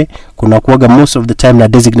pepe. Kuna kuaga most of the time na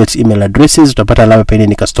designated email addresses. Utapata labda pengine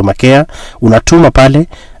ni customer care, unatuma pale,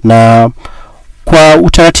 na kwa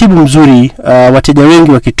utaratibu mzuri wateja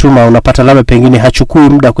wengi wakituma unapata labda pengine hachukui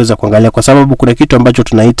muda kuweza kuangalia, kwa sababu kuna kitu ambacho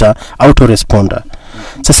tunaita autoresponder.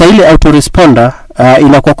 Sasa ile autoresponder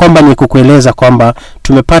inakuwa kwamba ni kukueleza kwamba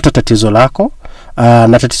tumepata tatizo lako,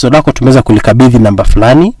 na tatizo lako tumeweza kulikabidhi namba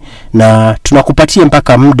fulani, na tunakupatia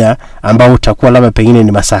mpaka muda ambao utakuwa labda pengine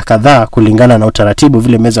ni masaa kadhaa kulingana na utaratibu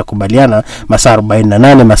vile mmeweza kubaliana, masaa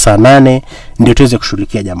 48, masaa 8, ndio tuweze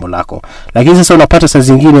kushughulikia jambo lako. Lakini sasa unapata saa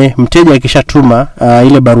zingine mteja akishatuma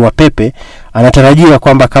ile barua pepe, anatarajia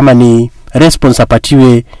kwamba kama ni response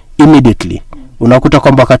apatiwe immediately. Unakuta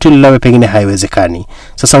kwamba wakati ile labda pengine haiwezekani.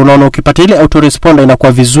 Sasa unaona ukipata ile autoresponder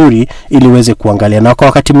inakuwa vizuri ili uweze kuangalia. Na kwa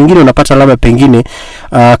wakati mwingine unapata labda pengine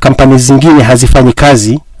kampani zingine hazifanyi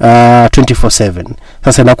kazi 24/7.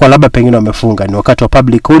 Sasa inakuwa labda pengine wamefunga, ni wakati wa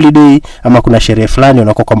public holiday ama kuna sherehe fulani,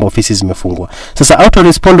 unakuwa kwamba ofisi zimefungwa. Sasa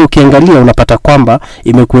autoresponder ukiangalia unapata kwamba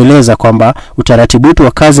imekueleza kwamba utaratibu wetu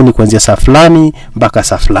wa kazi ni kuanzia saa fulani mpaka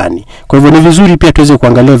saa fulani. Kwa hivyo ni vizuri pia tuweze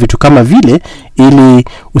kuangalia vitu kama vile, ili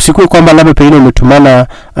usikue kwamba labda pengine umetumana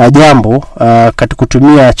jambo katika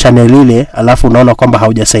kutumia channel ile, alafu unaona kwamba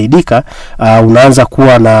haujasaidika, unaanza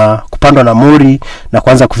kuwa na kupandwa na mori na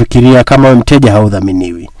kuanza kufikiria kama mteja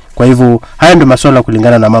haudhaminiwi. Kwa hivyo haya ndio masuala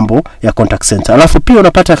kulingana na mambo ya contact center. Alafu pia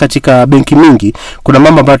unapata katika benki mingi kuna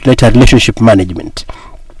mambo ambayo tunaita relationship management,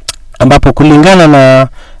 ambapo kulingana na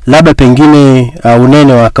labda pengine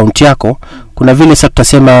unene wa account yako, kuna vile sasa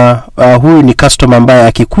tutasema huyu ni customer ambaye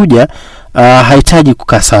akikuja hahitaji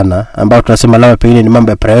kukaa sana, ambao tunasema labda pengine ni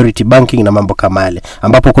mambo ya priority banking na mambo kama yale,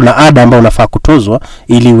 ambapo kuna ada ambayo unafaa kutozwa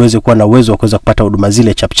ili uweze kuwa na uwezo wa kuweza kupata huduma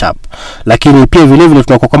zile chap chap. Lakini pia vile vile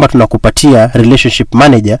tunakuwa kwamba tunakupatia relationship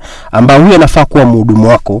manager ambao huyo anafaa kuwa mhudumu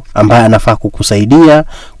wako, ambaye anafaa kukusaidia,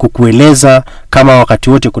 kukueleza kama wakati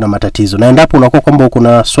wote kuna matatizo. Na endapo unakuwa kwamba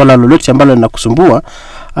kuna swala lolote ambalo linakusumbua,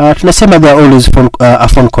 tunasema they are always a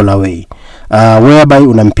phone call away. Whereby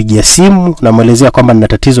unampigia simu na muelezea kwamba nina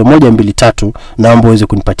tatizo 1 2 3, naomba uweze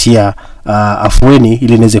kunipatia afueni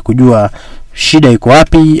ili niweze kujua shida iko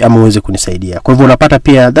wapi ama uweze kunisaidia. Kwa hivyo unapata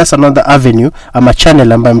pia that's another avenue ama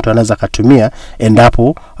channel ambayo mtu anaweza kutumia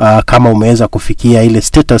endapo kama umeweza kufikia ile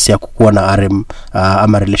status ya kukuwa na RM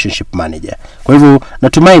ama relationship manager. Kwa hivyo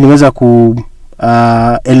natumai niweza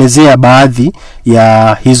elezea baadhi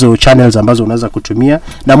ya hizo channels ambazo unaweza kutumia.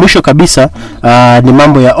 Na mwisho kabisa ni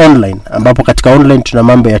mambo ya online, ambapo katika online tuna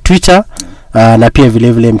mambo ya Twitter na pia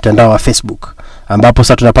vile vile mtandao wa Facebook, ambapo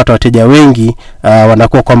sasa tunapata wateja wengi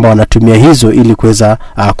wanakuwa kwamba wanatumia hizo ili kuweza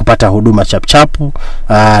kupata huduma chapchapu,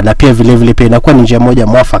 na pia vile vile pia inakuwa ni njia moja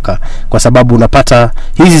mwafaka, kwa sababu unapata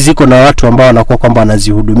hizi ziko na watu ambao wanakuwa kwamba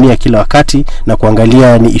wanazihudumia kila wakati na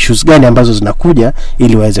kuangalia ni issues gani ambazo zinakuja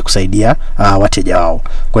ili waweze kusaidia wateja wao.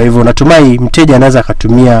 Kwa hivyo natumai mteja anaweza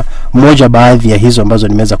kutumia moja baadhi ya hizo ambazo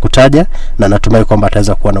nimeweza kutaja, na natumai kwamba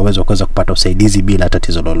ataweza kuwa na uwezo wa kuweza kupata usaidizi bila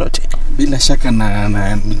tatizo lolote. Bila shaka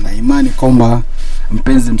na imani kwamba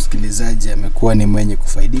mpenzi msikilizaji amekuwa ni mwenye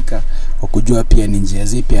kufaidika kwa kujua pia ni njia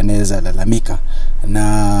zipi anaweza lalamika.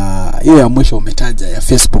 Na hiyo ya mwisho umetaja ya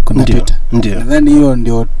Facebook na Twitter, nadhani hiyo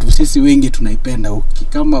ndio sisi wengi tunaipenda.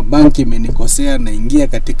 Kama banki imenikosea na ingia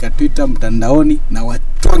katika Twitter mtandaoni na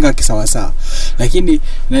watwanga kisawasawa. Lakini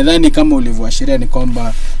nadhani kama ulivyoashiria ni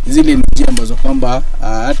kwamba zile njia ambazo kwamba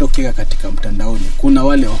hata ukika katika mtandaoni kuna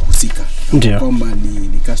wale wahusika kwamba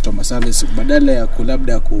ni customer service, badala ya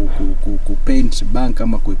labda kupaint bank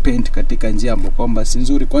ama kupaint katika njia ambayo kwamba si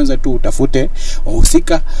nzuri, kwanza tu utafute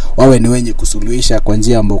wahusika wawe ni wenye kusuluhisha kwa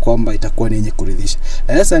njia ambayo kwamba itakuwa ni yenye kuridhisha.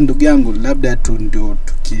 Sasa ndugu yangu, labda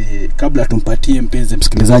kabla tumpatie mpenzi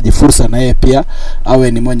msikilizaji fursa na yeye pia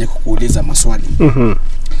awe ni mwenye kukuuliza maswali.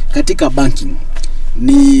 Katika banking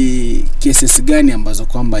ni cases gani ambazo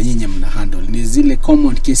kwamba nyinyi mna handle? Ni zile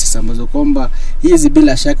common cases ambazo kwamba hizi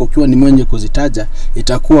bila shaka ukiwa ni mwenye kuzitaja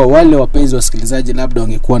itakuwa wale wapenzi wasikilizaji labda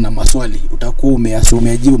wangekuwa na maswali, utakuwa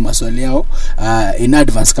umejibu maswali yao in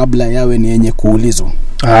advance kabla yawe ni yenye kuulizwa.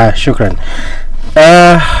 Shukran.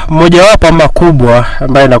 Moja wapo makubwa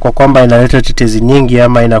ambayo inakuwa kwamba inaleta tetezi nyingi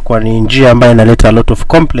ama inakuwa ni njia ambayo inaleta a lot of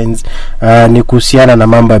complaints ni kuhusiana na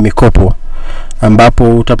mambo ya mikopo,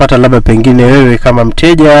 ambapo utapata labda pengine wewe kama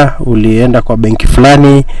mteja ulienda kwa benki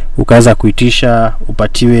fulani ukaweza kuitisha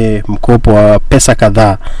upatiwe mkopo wa pesa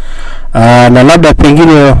kadhaa, na labda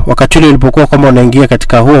pengine wakati ule ulipokuwa kama unaingia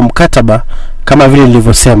katika huo mkataba, kama vile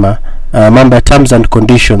nilivyosema, mambo ya terms and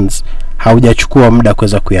conditions haujachukua muda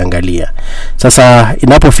kuweza kuiangalia. Sasa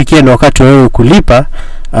inapofikia ni wakati wewe kulipa,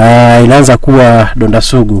 inaanza kuwa donda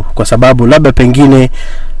sugu, kwa sababu labda pengine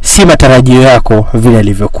si matarajio yako vile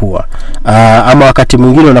ilivyokuwa, ama wakati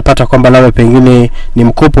mwingine unapata kwamba labda pengine ni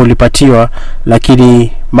mkopo ulipatiwa,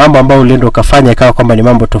 lakini mambo ambayo ulienda ukafanya ikawa kwamba ni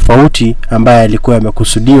mambo tofauti ambayo yalikuwa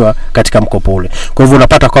yamekusudiwa katika mkopo ule. Kwa hivyo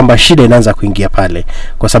unapata kwamba shida inaanza kuingia pale,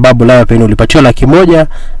 kwa sababu labda pengine ulipatiwa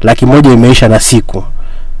 100,000 imeisha na siku.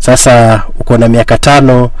 Sasa uko na miaka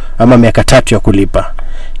 5 ama miaka 3 ya kulipa.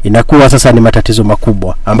 Inakuwa sasa ni matatizo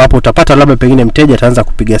makubwa, ambapo utapata labda pengine mteja ataanza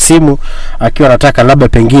kupiga simu akiwa anataka labda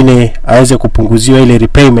pengine aweze kupunguziwa ile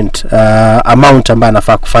repayment amount ambayo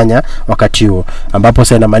anafaa kufanya wakati huo, ambapo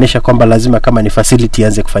sasa inamaanisha kwamba lazima kama ni facility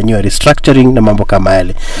ianze kufanywa restructuring na mambo kama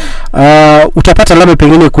yale. Utapata labda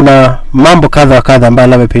pengine kuna mambo kadha ambayo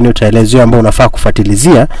labda pengine utaelezewa ambayo unafaa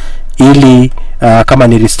kufuatilizia ili kama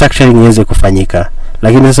ni restructuring iweze kufanyika.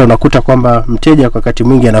 Lakini sasa unakuta kwamba mteja kwa wakati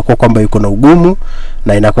mwingi anakuwa kwamba yuko na ugumu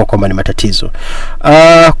na inakuwa kwamba ni matatizo.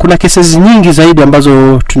 Kuna cases nyingi zaidi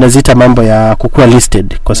ambazo tunazita mambo ya kukua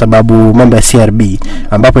listed, kwa sababu mambo ya CRB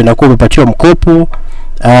ambapo inakuwa umepatiwa mkopo,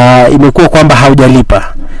 imekuwa kwamba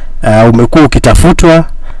haujalipa, umekuwa ukitafutwa,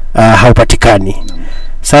 haupatikani.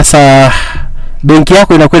 Sasa benki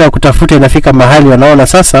yako inakwenda kutafuta, inafika mahali wanaona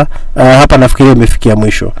sasa hapa nafikiria imefikia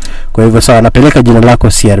mwisho. Kwa hivyo sasa anapeleka jina lako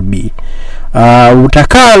CRB.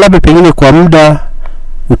 Utakaa labda pengine kwa muda,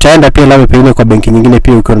 utaenda pia labda pengine kwa benki nyingine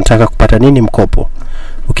pia ukiwa unataka kupata mkopo.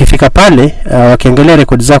 Ukifika pale wakiangalia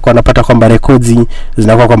rekodi zako wanapata kwamba rekodi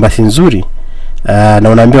zinakuwa kwamba si nzuri. Na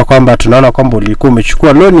unaambiwa kwamba tunaona kwamba ulikuwa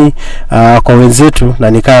umechukua loni kwa wenzetu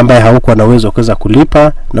na nikaa ambaye haukuwa na uwezo kuweza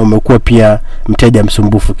kulipa, na umekuwa pia mteja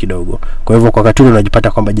msumbufu kidogo. Kwa hivyo kwa wakati ule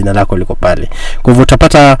unajipata kwamba jina lako liko pale. Kwa hivyo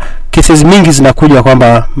utapata cases mingi zinakuja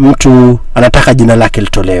kwamba mtu anataka jina lake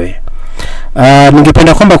litolewe.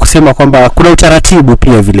 Ningependa kwamba kusema kwamba kuna utaratibu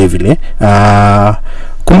pia vile vile.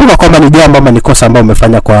 Kumbuka kwamba ni jambo ambalo ni kosa ambalo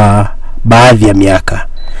umefanya kwa baadhi ya miaka.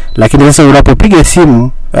 Lakini sasa unapopiga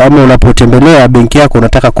simu ama unapotembelea benki yako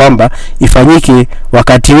unataka kwamba ifanyike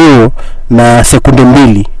wakati huo na sekunde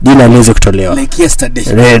 2 jina liweze kutolewa like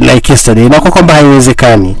yesterday. Na kwa kwamba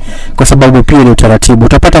haiwezekani kwa sababu pia ni utaratibu.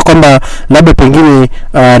 Utapata kwamba labda pengine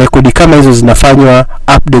rekodi kama hizo zinafanywa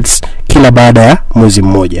updates kila baada ya mwezi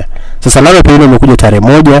mmoja. Sasa labda pengine umekuja tarehe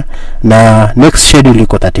 1 na next schedule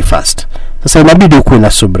iko 31st. Sasa inabidi ukuwe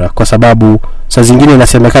na subra kwa sababu saa zingine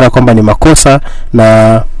inasemekana kwamba ni makosa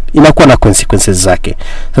na inakuwa na consequences zake.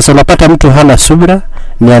 Sasa unapata mtu hana subra,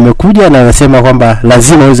 ni amekuja na anasema kwamba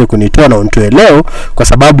lazima uweze kunitoa na unitoe leo kwa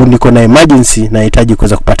sababu niko na emergency na nahitaji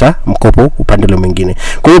kuweza kupata mkopo upande mwingine.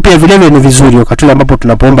 Kwa hiyo pia vile vile ni vizuri wakati ambapo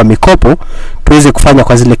tunapoomba mikopo tuweze kufanya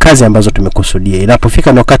kwa zile kazi ambazo tumekusudia.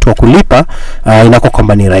 Inapofika wakati wa kulipa inakuwa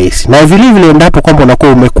kwamba ni rahisi. Na vile vile endapo kwamba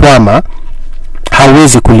unakuwa umekwama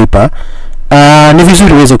hauwezi kulipa, ni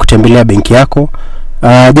vizuri uweze kutembelea benki yako.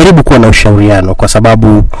 Jaribu kuwa na ushauriano kwa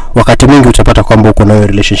sababu wakati mwingi utapata kwamba uko na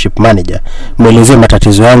relationship manager. Muelezee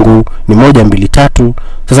matatizo yangu ni 1 2 3.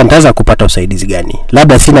 Sasa nitaweza kupata usaidizi gani?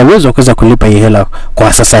 Labda sina uwezo wa kuweza kulipa hii hela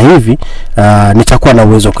kwa sasa hivi, nitakuwa na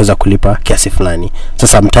uwezo wa kuweza kulipa kiasi fulani.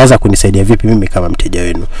 Sasa mtaweza kunisaidia vipi mimi kama mteja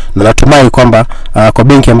wenu? Na natumai kwamba kwa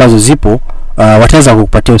benki ambazo zipo wataweza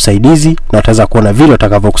kukupatia usaidizi na wataweza kuona vile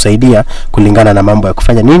watakavyokusaidia kulingana na mambo ya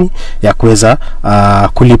kufanya nini ya kuweza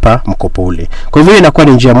kulipa mkopo ule. Kwa hivyo inakuwa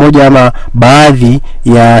ni njia moja ama baadhi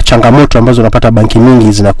ya changamoto ambazo unapata banki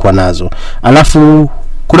nyingi zinakuwa nazo. Alafu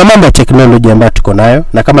kuna mambo ya teknolojia ambayo tuko nayo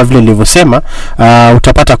na kama vile nilivyosema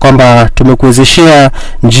utapata kwamba tumekuwezeshea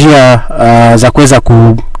njia za kuweza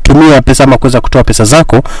kutumia pesa ama kuweza kutoa pesa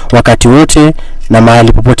zako wakati wote na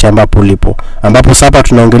mahali popote ambapo ulipo. Ambapo sasa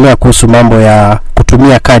tunaongelea kuhusu mambo ya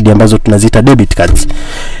kutumia kadi ambazo tunaziita debit cards.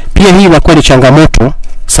 Pia hii inakuwa ni changamoto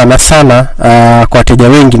sana kwa wateja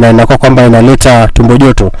wengi na inakuwa kwamba inaleta tumbo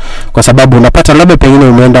joto kwa sababu unapata labda pengine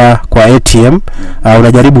umeenda kwa ATM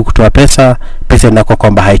unajaribu kutoa pesa inakuwa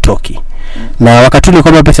kwamba haitoki. Na wakati ule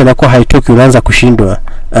kwamba pesa inakuwa haitoki unaanza kushindwa,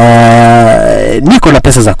 niko na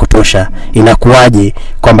pesa za kutosha, inakuwaje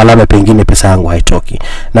kwamba labda pengine pesa yangu haitoki?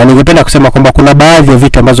 Na ningependa kusema kwamba kuna baadhi ya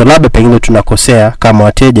vitu ambazo labda pengine tunakosea kama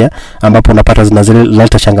wateja ambapo unapata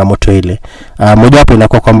zinaleta changamoto ile. Moja wapo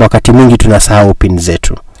inakuwa kwamba wakati mwingi tunasahau pin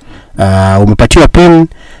zetu. Umepatiwa pin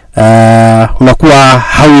unakuwa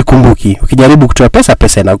hauikumbuki. Ukijaribu kutoa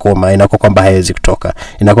pesa inakuwa kwamba haiwezi kutoka,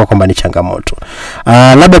 inakuwa kwamba ni changamoto.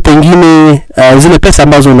 Labda pengine zile pesa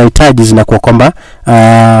ambazo unahitaji zinakuwa kwamba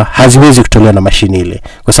haziwezi kutolewa na mashine ile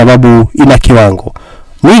kwa sababu ina kiwango.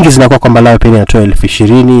 Nyingi zinakuwa kwamba labda pengine inatoa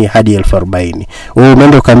 20,000 hadi 40,000. Wewe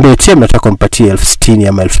umeenda ukaambia ATM nataka kumpatie 60,000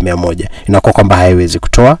 ama 100,000. Inakuwa kwamba haiwezi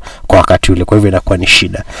kutoa kwa wakati ule. Kwa hivyo inakuwa ni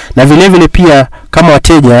shida. Na vile vile pia kama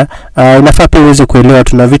wateja inafaa pia uweze kuelewa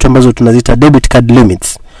tuna vitu ambazo tunaziita debit card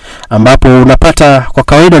limits. Ambapo unapata kwa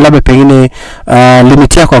kawaida labda pengine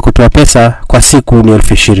limit yako ya kutoa pesa kwa siku ni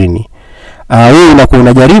 20,000. Wewe unakuwa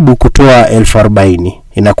unajaribu kutoa 40,000.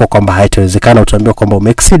 Inakuwa kwamba haitawezekana, utaambiwa kwamba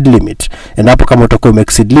umeexceed limit. Endapo kama utakuwa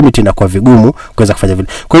umeexceed limit inakuwa vigumu kuweza kufanya vile.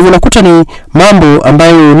 Kwa hivyo unakuta ni mambo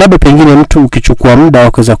ambayo labda pengine mtu ukichukua muda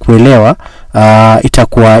wa kuweza kuelewa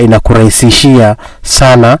itakuwa inakurahisishia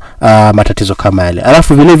sana matatizo kama yale.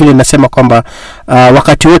 Alafu vile vile nasema kwamba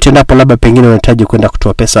wakati wote endapo labda pengine unahitaji kwenda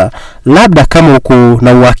kutoa pesa, labda kama uko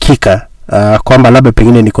na uhakika kwamba labda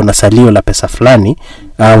pengine niko na salio la pesa fulani,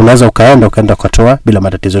 unaweza ukaenda kutoa bila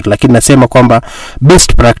matatizo yote. Lakini nasema kwamba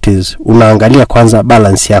best practice unaangalia kwanza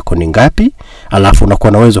balance yako ni ngapi, alafu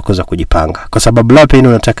unakuwa na uwezo kuweza kujipanga. Kwa sababu labda pengine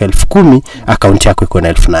unataka 10,000, account yako iko na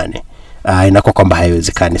 8,000. Inakuwa kwamba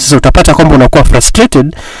haiwezekani. Sasa utapata kwamba unakuwa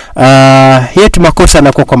frustrated. Yetu makosa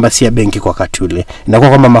yanakuwa kwamba si ya benki kwa wakati ule. Inakuwa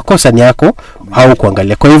kwamba makosa ni yako au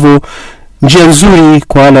kuangalia. Kwa hivyo njia nzuri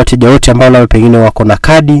kwa wale wateja wote ambao labda pengine wako na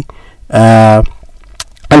kadi,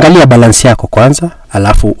 angalia balance yako kwanza,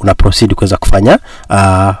 alafu una proceed kuweza kufanya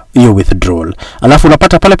hiyo withdrawal. Alafu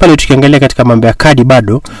unapata pale tukiangalia katika mambo ya kadi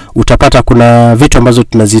bado utapata kuna vitu ambazo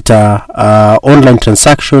tunaziita online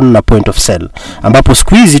transaction na point of sale, ambapo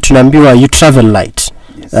siku hizi tunaambiwa you travel light.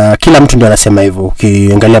 Kila mtu ndio anasema hivyo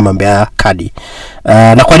ukiangalia mambo ya kadi.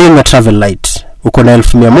 Na kwa nini una travel light? Uko na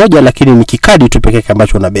 100,000 lakini ni kikadi tu pekee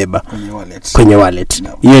ambacho unabeba kwenye wallet.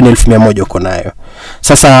 Hiyo ni 100,000 uko nayo.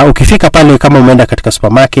 Sasa ukifika pale kama umeenda katika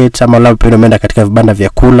supermarket ama labda pia umeenda katika vibanda vya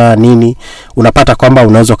kula nini, unapata kwamba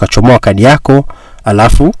unaweza ukachomoa kadi yako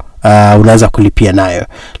alafu unaweza kulipia nayo.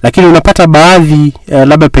 Lakini unapata baadhi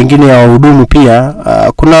labda pengine ya wahudumu pia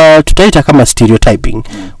kuna tutaita kama stereotyping,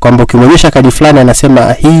 kwamba ukimwonyesha kadi fulani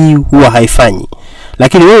anasema hii huwa haifanyi.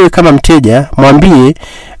 Lakini wewe kama mteja mwambie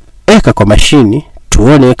eka kwa mashini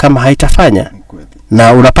tuone kama haitafanya.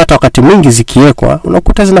 Na unapata wakati mwingi zikiwekwa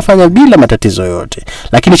unakuta zinafanya bila matatizo yote.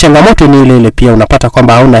 Lakini changamoto ni ile ile pia, unapata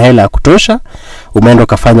kwamba hauna hela ya kutosha, umeenda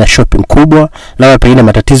ukafanya shopping kubwa, labda pengine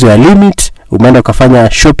matatizo ya limit, umeenda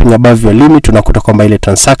ukafanya shopping above your limit, unakuta kwamba ile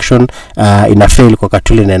transaction ina fail kwa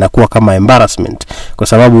katuli na inakuwa kama embarrassment, kwa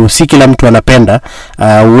sababu si kila mtu anapenda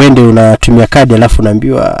uende unatumia kadi alafu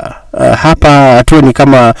unaambiwa hapa hatua ni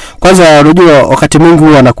kama, kwanza unajua wakati mwingi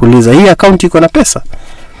huwa anakuuliza hii account iko na pesa.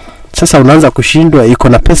 Sasa unaanza kushindwa iko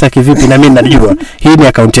na pesa kivipi na mimi najua hii ni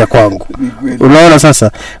account ya kwangu. Unaona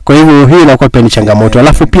sasa, kwa hivyo hii inakuwa pia ni changamoto.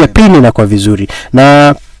 Alafu pia pin inakuwa vizuri.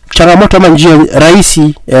 Na changamoto ama njia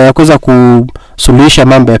rahisi kuweza kusuluhisha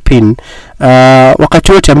mambo ya pin,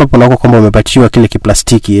 wakati wote ambapo unakuwa kwamba umepatiwa kile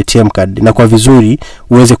kiplastiki ATM card, inakuwa vizuri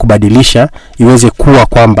uweze kubadilisha iweze kuwa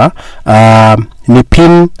kwamba ni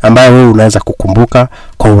pin ambayo wewe unaweza kukumbuka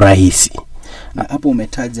kwa urahisi. Na hapo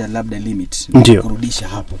umetaja labda limit, kurudisha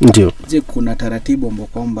hapo. Ndio. Je, kuna taratibu ambapo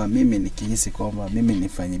kwamba mimi nikihisi kwamba mimi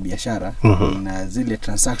nifanye biashara na zile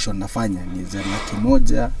transaction nafanya ni za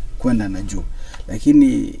 100,000 kwenda na juu,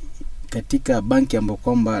 lakini katika banki ambapo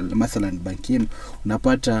kwamba mathalan banki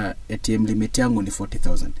unapata ATM limit yangu ni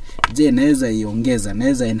 40,000. Je, naweza iongeza,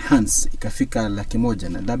 naweza enhance ikafika 100,000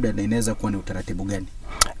 na labda inaweza kuwa ni utaratibu gani?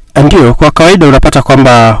 Ndio, kwa kawaida unapata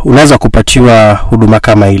kwamba unaweza kupatiwa huduma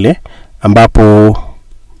kama ile ambapo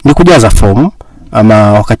ni kujaza form,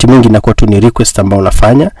 ama wakati mwingi inakuwa tu ni request ambayo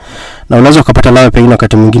unafanya, na unaweza kupata labda pengine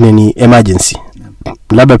wakati mwingine ni emergency.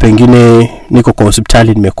 Labda pengine niko kwa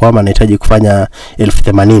hospitali nimekwama, nahitaji kufanya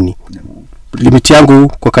 80,000. Limit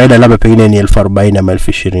yangu kwa kawaida labda pengine ni 40,000 ama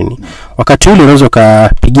 20,000. Wakati ule unaweza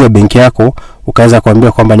kupigia benki yako ukaweza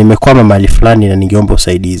kuambia kwamba nimekwama mahali fulani na ningeomba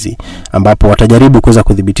usaidizi, ambapo watajaribu kuweza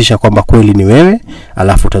kudhibitisha kwamba kweli ni wewe,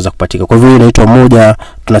 alafu utaweza kupatika. Kwa hivyo inaitwa moja,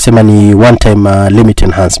 tunasema ni one time limit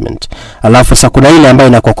enhancement. Alafu sasa kuna ile ambayo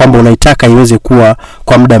inakuwa kwamba unaitaka iweze kuwa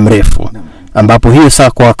kwa muda mrefu, ambapo hiyo saa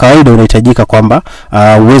kwa kawaida unahitajika kwamba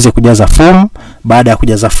uweze kujaza form. Baada ya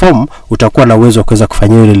kujaza form utakuwa na uwezo wa kuweza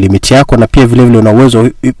kufanyia ile limit yako, na pia vile vile una uwezo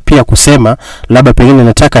pia kusema labda pengine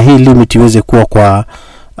nataka hii limit iweze kuwa kwa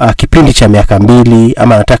kipindi cha miaka 2,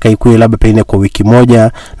 ama nataka ikuwe labda pengine kwa wiki 1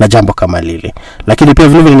 na jambo kama lile. Lakini pia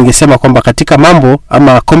vile vile ningesema kwamba katika mambo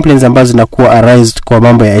ama complaints ambazo zinakuwa arised kwa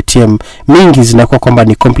mambo ya ATM, mingi zinakuwa kwamba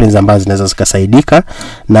ni complaints ambazo zinaweza zikasaidika,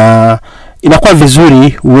 na inakuwa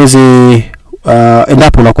vizuri uweze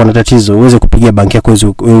endapo unakuwa na tatizo uweze kupigia banki yako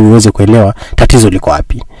uweze kuelewa tatizo liko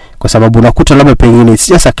wapi, kwa sababu unakuta labda pengine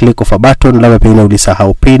just click of a button, labda pengine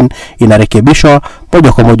ulisahau pin, inarekebishwa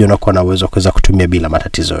moja kwa moja, unakuwa na uwezo kuweza kutumia bila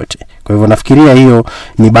matatizo yote. Kwa hivyo nafikiria hiyo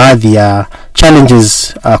ni baadhi ya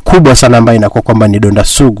challenges kubwa sana ambayo inakuwa kwamba ni donda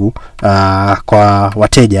sugu kwa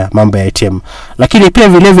wateja mambo ya ATM. Lakini pia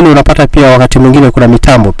vile vile unapata pia wakati mwingine kuna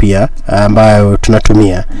mitambo pia ambayo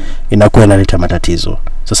tunatumia inakuwa inaleta matatizo.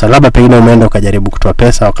 Sasa labda pengine umeenda ukajaribu kutoa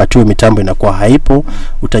pesa, wakati huo mitambo inakuwa haipo,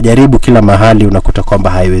 utajaribu kila mahali, unakuta kwamba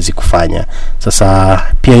haiwezi kufanya. Sasa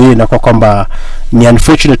pia hiyo inakuwa kwamba ni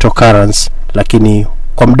unfortunate occurrence, lakini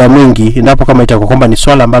kwa muda mwingi endapo kama itakuwa kwamba ni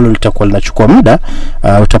swala ambalo litakuwa linachukua muda,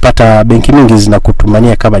 utapata benki nyingi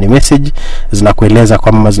zinakutumania kama ni message, zinakueleza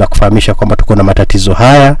kwamba zinakufahamisha kwamba tuko na matatizo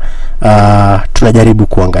haya, tunajaribu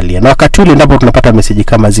kuangalia. Na wakati ule endapo tunapata message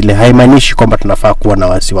kama zile, haimaanishi kwamba tunafaa kuwa na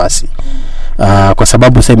wasiwasi. Kwa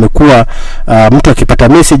sababu sasa imekuwa mtu akipata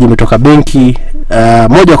message imetoka benki,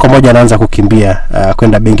 moja kwa moja anaanza kukimbia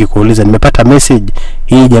kwenda benki kuuliza nimepata message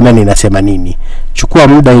hii jamani inasema nini. Chukua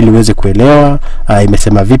muda ili uweze kuelewa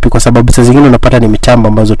imesema vipi, kwa sababu saa zingine unapata ni mitambo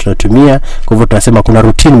ambazo tunatumia. Kwa hivyo tunasema kuna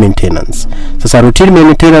routine maintenance. Sasa routine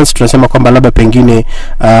maintenance tunasema kwamba labda pengine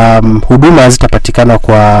huduma hazitapatikana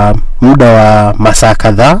kwa muda wa masaa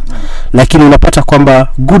kadhaa, lakini unapata kwamba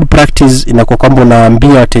good practice inakuwa kwamba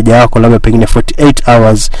unaambia wateja wako labda pengine 48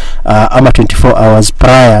 hours ama 24 hours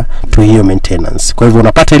prior to hiyo maintenance. Kwa hivyo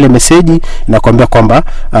unapata ile message inakuambia kwamba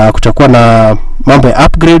kutakuwa na mambo ya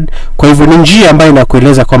upgrade. Kwa hivyo ni njia ambayo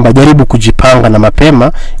inakueleza kwamba jaribu kujipanga na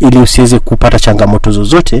mapema ili usiweze kupata changamoto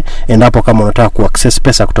zozote endapo kama unataka kuaccess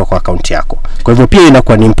pesa kutoka kwa account yako. Kwa hivyo pia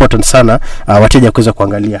inakuwa ni important sana wateja kuweza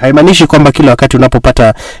kuangalia. Haimaanishi kwamba kila wakati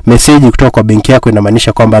unapopata message kutoka kwa benki yako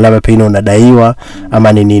inamaanisha kwamba labda pengine unadaiwa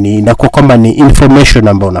ama ni nini. Inakuwa kwamba ni information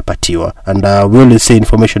ambayo unapatiwa, and we always say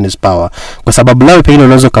information is power. Kwa sababu labda pengine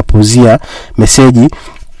unaweza kupuuzia message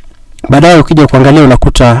baadaye ukija kuangalia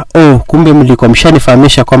unakuta kumbe mlikuwa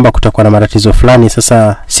mshanifahamisha kwamba kutakuwa na matatizo fulani,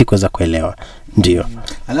 sasa sikuweza kuelewa. Ndio.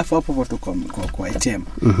 Alafu hapo hapo kwa ATM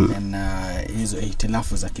na hizo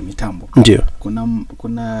hitilafu za kimitambo. Ndio.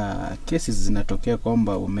 Kuna cases zinatokea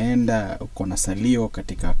kwamba umeenda uko na salio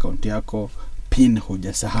katika account yako, pin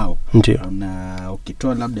hujasahau. Ndio. Na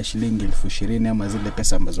ukitoa labda shilingi 20,000 ama zile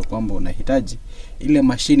pesa ambazo kwamba unahitaji, ile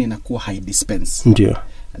mashini inakuwa haidispense. Ndio.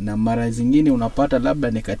 Na mara zingine unapata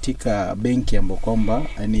labda ni katika benki ambapo kwamba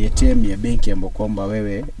ni ATM ya benki ambapo kwamba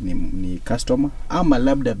wewe ni customer, ama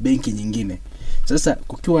labda benki nyingine. Sasa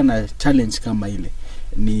kukiwa na challenge kama ile,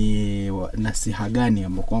 ni nasiha gani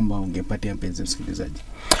ambapo kwamba ungepatia mpenzi msikilizaji?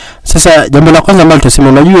 Sasa jambo la kwanza ambalo tunasema,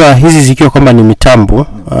 unajua hizi zikiwa kwamba ni mitambo,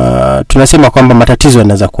 tunasema kwamba matatizo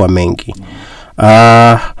yanaweza kuwa mengi.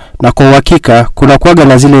 Na kwa uhakika kuna kuaga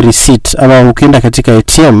na zile receipt, ama ukienda katika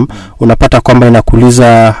ATM unapata kwamba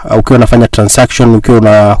inakuuliza ukiwa unafanya transaction, ukiwa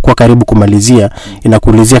unakuwa karibu kumalizia,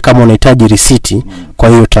 inakuulizia kama unahitaji receipt kwa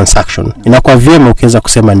hiyo transaction. Inakuwa vyema ukiweza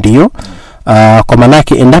kusema ndio, kwa maana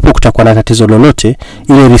yake endapo kutakuwa na tatizo lolote,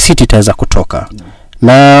 ile receipt itaweza kutoka.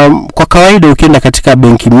 Na kwa kawaida ukienda katika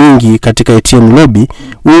benki mingi katika ATM lobby,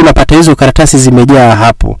 wewe unapata hizo karatasi zimejaa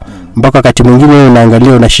hapo, mpaka wakati mwingine wewe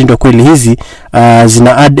unaangalia unashindwa kweli hizi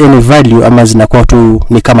zina add any value ama zinakuwa tu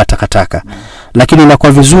ni kama takataka. Lakini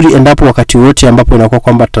inakuwa vizuri endapo wakati wote ambapo inakuwa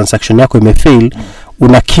kwamba transaction yako imefail,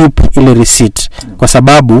 una keep ile receipt, kwa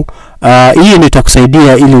sababu hii ndio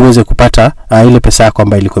itakusaidia ili uweze kupata ile pesa yako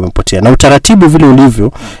ambayo ilikuwa imepotea. Na utaratibu vile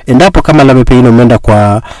ulivyo, endapo kama labda pengine umeenda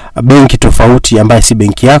kwa benki tofauti ambayo si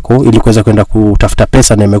benki yako ili kuweza kwenda kutafuta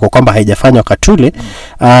pesa na imekuwa kwamba haijafanywa wakati ule,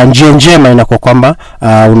 njia njema inakuwa kwamba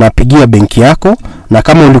unapigia benki yako, na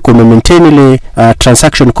kama ulikuwa maintain ile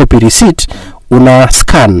transaction copy receipt, una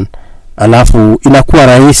scan, alafu inakuwa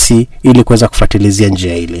rahisi ili kuweza kufuatilizia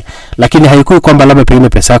njia ile. Lakini haikui kwamba labda pengine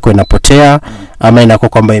pesa yako inapotea ama inakuwa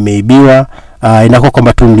kwamba imeibiwa. Inakuwa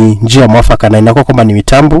kwamba tu ni njia mwafaka, na inakuwa kwamba ni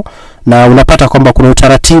mitambo, na unapata kwamba kuna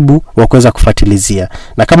utaratibu wa kuweza kufuatilizia.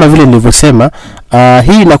 Na kama vile nilivyosema,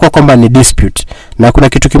 hii inakuwa kwamba ni dispute, na kuna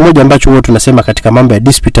kitu kimoja ambacho huwa tunasema katika mambo ya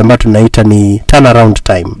dispute ambayo tunaita ni turnaround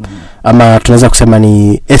time, ama tunaweza kusema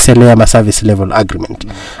ni SLA ama service level agreement,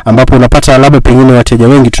 ambapo unapata labda pengine wateja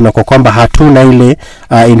wengi tunakuwa kwamba hatuna ile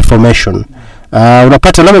information.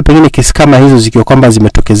 Unapata labda pengine kesi kama hizo zikiwa kwamba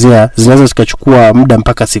zimetokezea, zinaweza zikachukua muda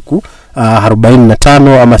mpaka siku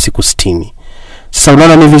 45 ama siku 60. Sasa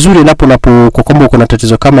unaona ni vizuri unapokuwa kuna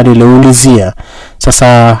tatizo kama lile ulizia.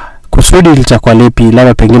 Sasa kusudi litakuwa lipi,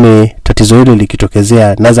 labda pengine tatizo hilo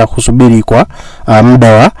likitokezea naweza kusubiri kwa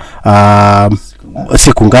muda wa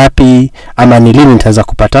siku ngapi, ama ni lini nitaweza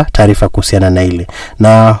kupata taarifa kuhusiana na ile.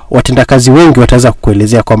 Na watendakazi wengi wataweza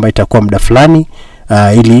kukuelezea kwamba itakuwa muda fulani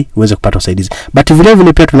ili uweze kupata usaidizi. But vile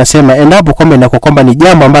vile pia tunasema endapo kwamba inakuwa kwamba ni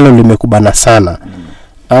jambo ambalo limekubana sana,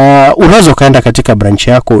 unaweza kaenda katika branch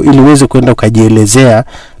yako ili uweze kwenda ukajielezea,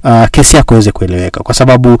 kesi yako iweze kueleweka. Kwa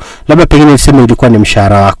sababu labda pengine niseme ilikuwa ni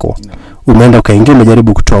mshahara wako, umeenda ukaingia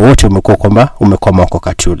umejaribu kutoa wote, umekuwa kwamba umekwama kwa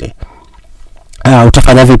wakati ule.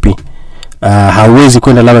 Utafanya vipi? Hauwezi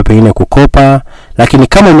kwenda labda pengine kukopa, lakini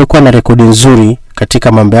kama umekuwa na rekodi nzuri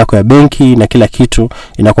katika mambo yako ya benki na kila kitu,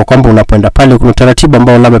 inakuwa kwamba unapoenda pale kuna taratibu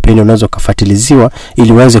ambao labda pengine unaweza kufuatiliziwa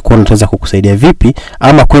ili uweze kuona utaweza kukusaidia vipi,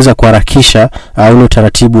 ama kuweza kuharakisha ule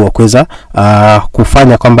taratibu wa kuweza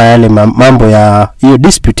kufanya kwamba yale mambo ya hiyo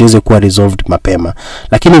dispute iweze kuwa resolved mapema.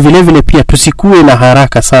 Lakini vile vile pia tusikue na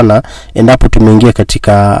haraka sana endapo tumeingia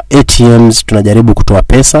katika ATMs tunajaribu kutoa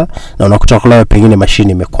pesa na unakuta labda pengine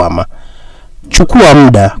mashine imekwama. Chukua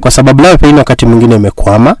muda, kwa sababu labda pengine wakati mwingine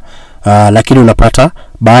imekwama, lakini unapata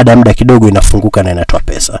baada ya muda kidogo inafunguka na inatoa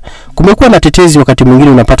pesa. Kumekuwa na tetezi wakati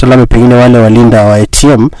mwingine unapata labda pengine wale walinda wa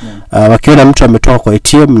ATM wakiona mtu ametoka kwa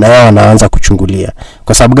ATM na wao wanaanza kuchungulia.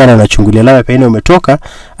 Kwa sababu gani wanachungulia? Labda pengine umetoka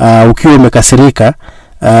ukiwa umekasirika,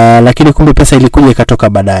 lakini kumbe pesa ilikuja ikatoka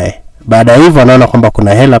baadaye. Baada hivyo anaona kwamba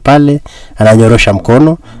kuna hela pale, ananyorosha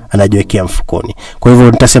mkono, anajiwekea mfukoni. Kwa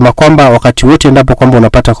hivyo nitasema kwamba wakati wote endapo kwamba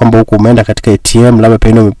unapata kwamba huko umeenda katika ATM labda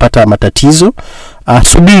pengine umepata matatizo,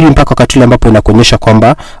 subiri mpaka wakati ule ambapo inakuonyesha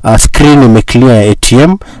kwamba screen imeclear ya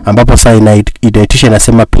ATM, ambapo sasa inaitisha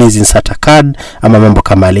inasema please insert a card ama mambo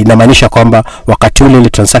kama ile. Inamaanisha kwamba wakati ule ile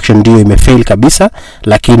transaction ndio imefail kabisa,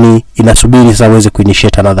 lakini inasubiri sasa uweze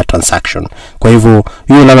kuinitiate another transaction. Kwa hivyo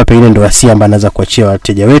hiyo labda pengine ndio wasia ambaye anaweza kuachia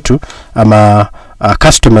wateja wetu ama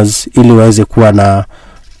customers ili waweze kuwa na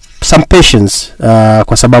some patience,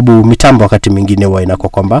 kwa sababu mitambo wakati mwingine huwa inakuwa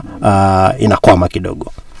kwamba inakwama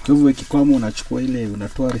kidogo. Kwa hivyo ikikwama unachukua ile,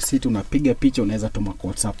 unatoa receipt, unapiga picha, unaweza tuma kwa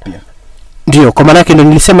WhatsApp pia. Ndio, kwa maana yake ndio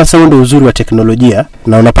nilisema sasa ndio uzuri wa teknolojia,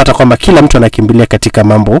 na unapata kwamba kila mtu anakimbilia katika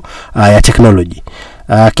mambo ya technology.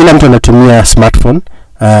 Kila mtu anatumia smartphone.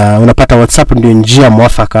 Unapata WhatsApp ndio njia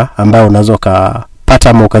mwafaka ambayo unaweza pata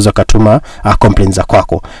ama ukaweza kutuma complaints za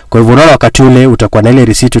kwako. Kwa hivyo unaona wakati ule utakuwa na ile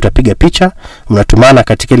receipt, utapiga picha, unatumana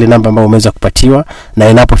katika ile namba ambayo umeweza kupatiwa, na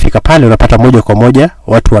inapofika pale unapata moja kwa moja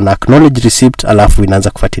watu wana acknowledge receipt, alafu inaanza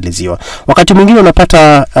kufuatiliziwa. Wakati mwingine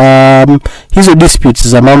unapata hizo disputes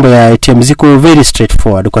za mambo ya ATM ziko very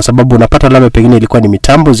straightforward, kwa sababu unapata labda pengine ilikuwa ni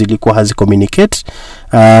mitambo zilikuwa hazicommunicate,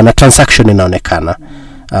 na transaction inaonekana.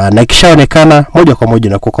 Na ikishaonekana moja kwa moja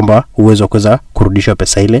inakuwa kwamba uwezo kuweza kurudisha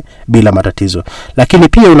pesa ile bila matatizo. Lakini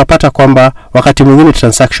pia unapata kwamba wakati mwingine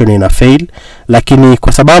transaction ina fail, lakini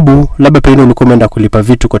kwa sababu labda pengine ulikuwa umeenda kulipa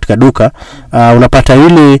vitu katika duka, unapata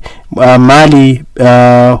ile mali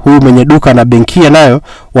huyu mwenye duka na benki nayo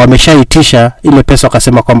wameshaitisha ile pesa,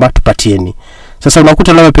 wakasema kwamba tupatieni. Sasa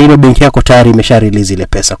unakuta labda pengine benki yako tayari imesha release ile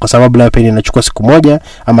pesa, kwa sababu labda pengine inachukua siku moja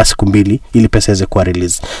ama siku mbili ili pesa iweze kuwa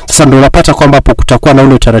release. Sasa ndio unapata kwamba hapo kutakuwa na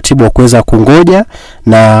ule utaratibu wa kuweza kungoja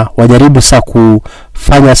na wajaribu sasa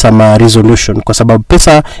kufanya some resolution, kwa sababu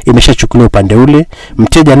pesa imeshachukuliwa upande ule,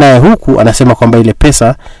 mteja naye huku anasema kwamba ile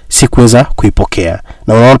pesa sikuweza kuipokea.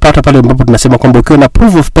 Na unapata pale ambapo tunasema kwamba ukiwa na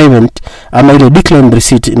proof of payment ama ile declined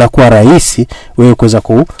receipt, inakuwa rahisi wewe kuweza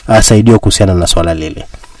kusaidia kuhusiana na swala lile.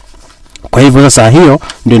 Kwa hivyo sasa hiyo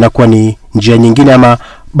ndio inakuwa ni njia nyingine ama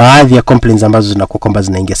baadhi ya complaints ambazo zinakuwa kwamba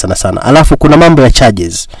zinaingia sana. Alafu kuna mambo ya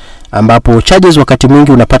charges, ambapo charges wakati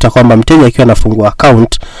mwingi unapata kwamba mteja akiwa anafungua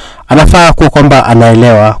account anafaa kuwa kwamba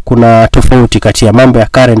anaelewa kuna tofauti kati ya mambo ya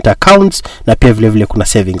current accounts na pia vile vile kuna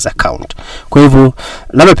savings account. Kwa hivyo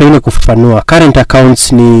labda pengine kufafanua, current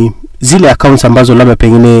accounts ni zile accounts ambazo labda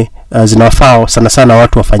pengine zinawafaa sana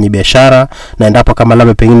watu wafanye biashara, na endapo kama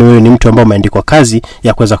labda pengine wewe ni mtu ambaye umeandikwa kazi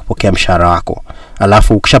ya kuweza kupokea mshahara wako.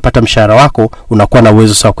 Alafu ukishapata mshahara wako unakuwa na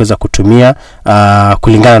uwezo sawa kuweza kutumia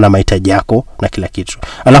kulingana na mahitaji yako na kila kitu.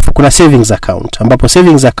 Alafu kuna savings account, ambapo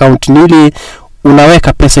savings account ni ile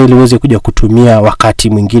unaweka pesa ili uweze kuja kutumia wakati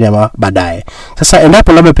mwingine ama baadaye. Sasa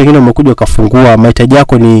endapo labda pengine umekuja ukafungua mahitaji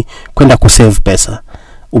yako ni kwenda kusave pesa,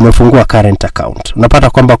 umefungua current account, unapata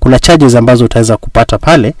kwamba kuna charges ambazo utaweza kupata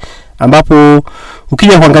pale, ambapo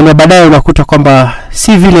ukija kuangalia baadaye unakuta kwamba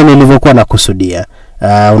si vile nilivyokuwa nakusudia.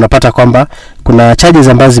 Unapata kwamba kuna charges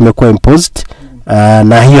ambazo zimekuwa imposed,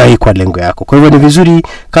 na hiyo haikuwa lengo yako. Kwa hivyo ni vizuri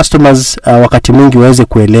customers wakati mwingi waweze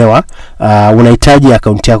kuelewa unahitaji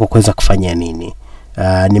account yako kuweza kufanyia nini.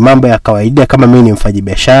 Ni mambo ya kawaida kama mimi ni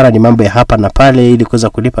mfanyabiashara, ni mambo ya hapa na pale ili kuweza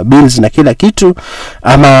kulipa bills na kila kitu,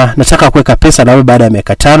 ama nataka kuweka pesa na baada ya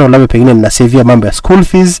miaka 5 labda pengine ninasavia mambo ya school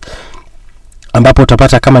fees, ambapo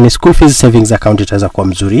utapata kama ni school fees savings account itaweza kuwa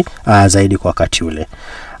mzuri zaidi kwa wakati ule.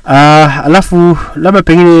 Alafu labda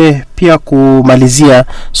pengine pia kumalizia,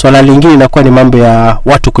 swala lingine inakuwa ni mambo ya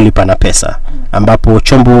watu kulipa na pesa, ambapo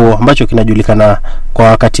chombo ambacho kinajulikana kwa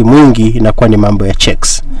wakati mwingi inakuwa ni mambo ya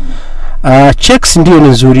checks. Checks ndio ni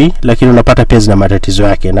nzuri, lakini unapata pia zina matatizo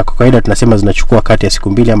yake, na kwa kawaida tunasema zinachukua kati ya siku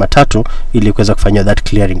 2 ama 3 ili kuweza kufanya that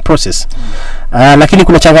clearing process. Lakini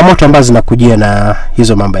kuna changamoto ambazo zinakujia na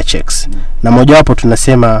hizo mambo ya checks, na moja wapo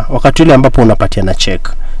tunasema wakati ule ambapo unapatia na check,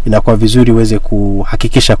 inakuwa vizuri uweze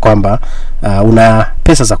kuhakikisha kwamba una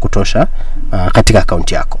pesa za kutosha katika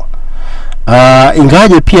account yako.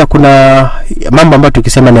 Ingaje pia kuna mambo ambayo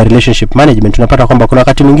tukisema na relationship management, tunapata kwamba kuna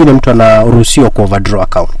wakati mwingine mtu anaruhusiwa ku overdraw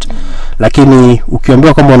account, lakini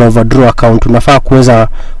ukiambiwa kwamba una overdraw account unafaa kuweza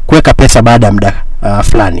kuweka pesa baada ya muda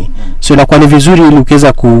fulani. So inakuwa ni vizuri ili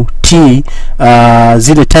ukiweza kutii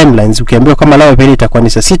zile timelines, ukiambiwa kama lao pale itakuwa ni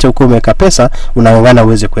saa 6 uko umeweka pesa, unaongana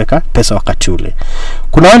uweze kuweka pesa wakati ule.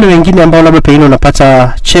 Kuna wale wengine ambao labda pengine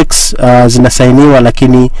unapata checks zinasainiwa,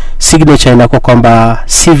 lakini signature inakuwa kwamba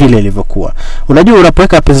si vile ilivyokuwa. Unajua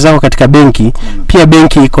unapoweka pesa zako katika benki, pia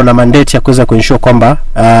benki iko na mandate ya kuweza kuensure kwamba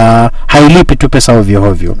hailipi tu pesa ovyo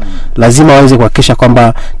ovyo. Lazima waweze kuhakikisha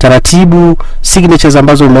kwamba taratibu signatures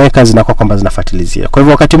ambazo umeweka zinakuwa kwamba zinafuatilizia. Kwa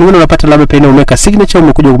hivyo wakati mwingine unapata labda pengine umeweka signature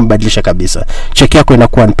umekuja kumbadilisha kabisa, check yako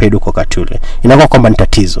inakuwa unpaid kwa wakati ule, inakuwa kwamba ni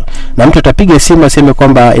tatizo, na mtu atapiga simu aseme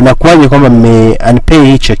kwamba inakuwaje kwamba unpay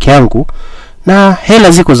hii check yangu na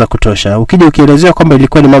hela ziko za kutosha. Ukija ukielezea kwamba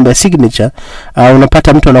ilikuwa ni mambo ya signature,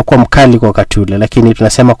 unapata mtu anakuwa mkali kwa wakati ule, lakini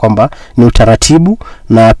tunasema kwamba ni utaratibu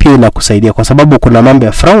na pia inakusaidia, kwa sababu kuna mambo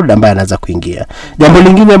ya fraud ambayo yanaweza kuingia. Jambo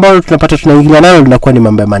lingine ambalo tunapata tunaingilia nalo linakuwa ni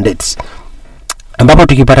mambo ya mandates, ambapo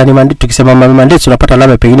tukipata ni mandate, tukisema mandate unapata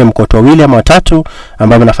labda pengine mko 2 ama 3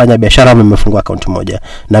 ambao mnafanya biashara ama mmefungua account moja,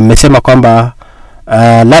 na mmesema kwamba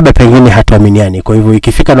labda pengine hatuaminiani. Kwa hivyo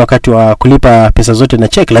ikifika na wakati wa kulipa pesa zote na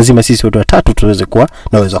check, lazima sisi watu watatu tuweze kuwa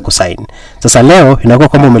na uwezo wa kusign. Sasa leo inakuwa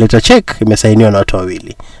kwamba umeleta check imesainiwa na watu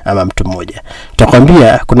wawili ama mtu mmoja,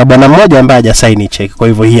 tutakwambia kuna bwana mmoja ambaye hajasaini check, kwa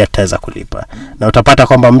hivyo hii ataweza kulipa. Na utapata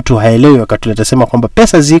kwamba mtu haelewi wakati utasema kwamba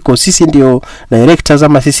pesa ziko, sisi ndio directors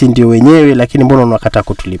ama sisi ndio wenyewe, lakini mbona unakataa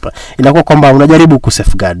kutulipa? Inakuwa kwamba unajaribu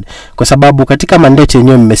kusafeguard, kwa sababu katika mandate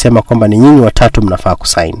yenyewe mmesema kwamba ni nyinyi watatu mnafaa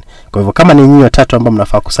kusign. Kwa hivyo kama ni nyinyi watatu ambao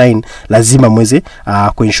mnafaa kusign, lazima mweze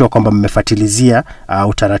kuensure kwamba mmefuatilizia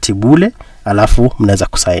utaratibu ule, alafu mnaweza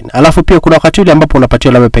kusign. Alafu pia kuna wakati ule ambapo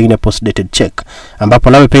unapatiwa labda pengine post dated check, ambapo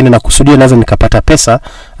labda pengine nakusudia naweza nikapata pesa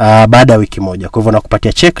baada ya wiki moja. Kwa hivyo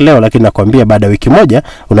nakupatia check leo, lakini nakwambia baada ya wiki moja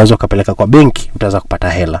unaweza kupeleka kwa benki, utaweza kupata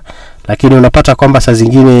hela. Lakini unapata kwamba saa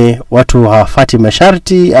zingine watu hawafuati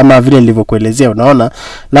masharti ama vile nilivyokuelezea, unaona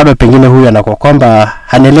labda pengine huyu anakuwa kwamba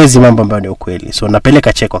hanaelezi mambo ambayo ni ukweli, so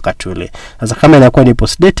napeleka check wakati ule. Sasa kama inakuwa ni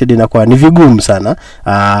post dated, inakuwa ni vigumu sana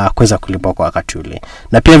kuweza kulipa kwa wakati ule.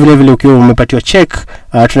 Na pia vile vile ukiwa umepatiwa check,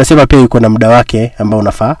 tunasema pia iko na muda wake ambao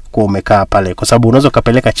unafaa kuwa umekaa pale, kwa sababu unaweza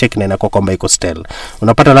kupeleka check na inakuwa kwamba iko stale.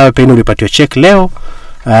 Unapata labda pengine ulipatiwa check leo,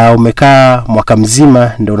 umekaa mwaka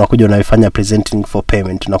mzima, ndio unakuja unaifanya presenting for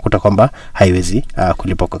payment, unakuta kwamba haiwezi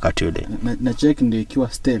kulipa kwa wakati ule. Na check ndio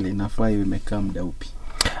ikiwa stale inafaa iwe imekaa muda upi?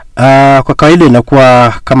 Kwa kawaida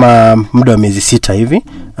inakuwa kama muda wa miezi 6 hivi.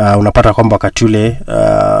 Unapata kwamba wakati ule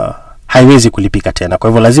haiwezi kulipika tena. Kwa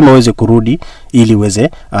hivyo lazima uweze kurudi ili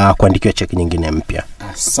uweze kuandikiwa check nyingine mpya.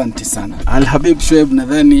 Asante sana Al-Habib Shoaib,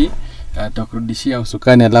 nadhani tutakurudishia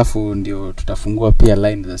usukani, alafu ndio tutafungua pia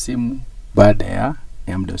line za simu baada ya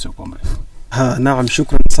muda usiokuwa mrefu. Naam,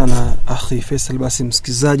 shukran sana akhi Faisal. Basi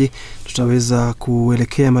msikizaji, tutaweza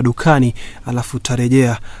kuelekea madukani alafu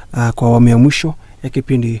tarejea kwa awamu ya mwisho ya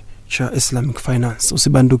kipindi cha Islamic Finance.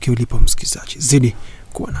 Usibanduke ulipo msikizaji, zidi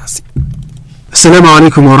kuwa nasi. Assalamu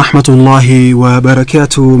alaikum wa rahmatullahi wa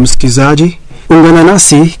barakatuh. Msikizaji, ungana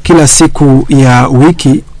nasi kila siku ya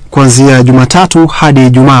wiki kuanzia Jumatatu hadi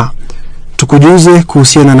Ijumaa, tukujuze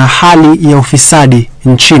kuhusiana na hali ya ufisadi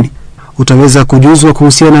nchini. Utaweza kujuzwa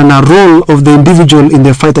kuhusiana na role of the individual in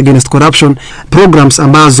the fight against corruption, programs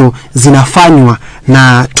ambazo zinafanywa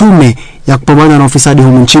na tume ya kupambana na ufisadi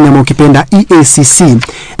humu nchini ama ukipenda EACC,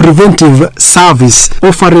 preventive service,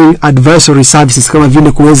 offering advisory services kama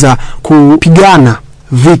vile kuweza kupigana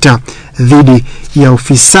vita dhidi ya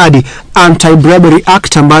ufisadi, Anti-Bribery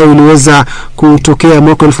Act ambayo iliweza kutokea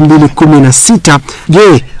mwaka 2016.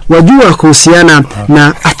 Je, wajua kuhusiana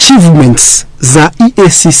na achievements za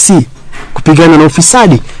EACC kupigana na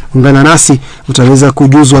ufisadi? Ungana nasi utaweza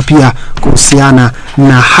kujuzwa pia kuhusiana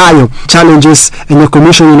na hayo challenges yenye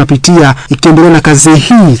commission inapitia ikiendelea na kazi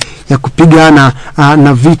hii ya kupigana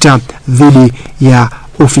na vita dhidi ya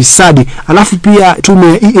ufisadi. Alafu pia tume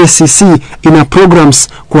ya EACC ina programs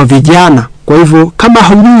kwa vijana. Kwa hivyo kama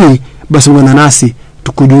hujui, basi ungana nasi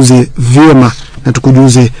tukujuze vyema na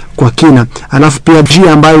tukujuze kwa kina. Alafu pia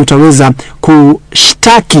njia ambayo utaweza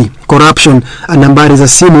kushtaki corruption, nambari za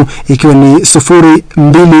simu ikiwa ni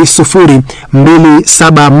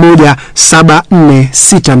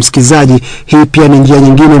 0202717446. Msikizaji, hii pia ni njia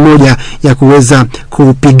nyingine moja ya kuweza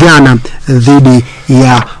kupigana dhidi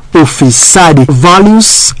ya ufisadi.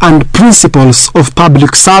 Values and principles of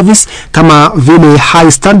public service kama vile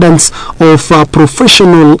high standards of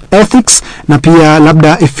professional ethics, na pia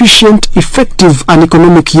labda efficient, effective and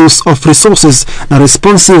economic use of resources, na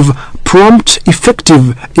responsive, prompt,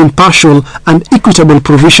 effective, impartial and equitable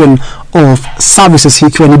provision of services.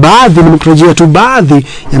 Ikiwa ni baadhi, nimekurejea tu baadhi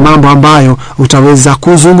ya mambo ambayo utaweza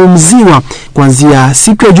kuzungumziwa kuanzia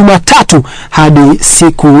siku ya Jumatatu hadi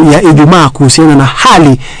siku ya Ijumaa kuhusiana na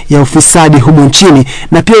hali ya ufisadi humu nchini.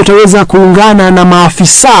 Na pia utaweza kuungana na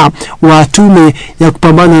maafisa wa tume ya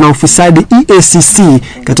kupambana na ufisadi EACC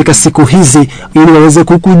katika siku hizi ili waweze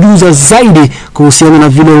kukujuza zaidi kuhusiana na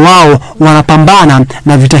vile wao wanapambana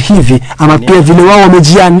na vita hivi, ama pia vile wao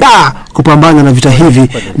wamejiandaa kupambana na vita hivi,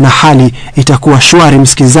 na hali itakuwa shwari.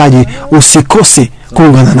 Msikizaji, usikose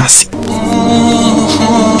kuungana nasi.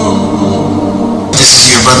 This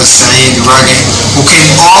is your brother Saeed Rage, who came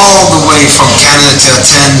all the way from Canada to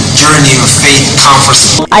attend Journey of Faith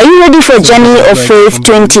Conference. Are you ready for Journey of Faith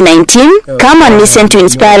 2019? Come and listen to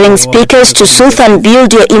inspiring speakers to soothe and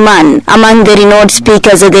build your iman. Among the renowned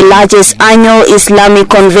speakers at the largest annual Islamic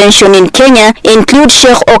convention in Kenya include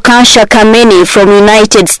Sheikh Okansha Kameni from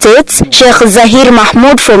United States, Sheikh Zahir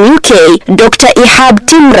Mahmoud from UK, Dr. Ihab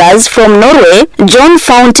Timraz from Norway, John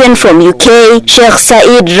Fountain from UK, Sheikh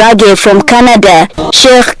Saeed Rage from Canada, Sheikh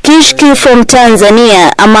Sheikh Kishki from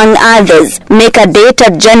Tanzania, among others, make a date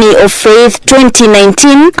at Journey of Faith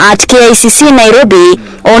 2019 at KICC Nairobi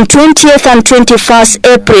on 20th and 21st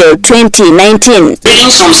April 2019.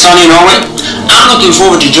 Greetings from sunny Norway. I'm looking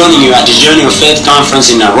forward to joining you at the Journey of Faith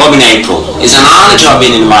conference in Nairobi in April. It's an honor to have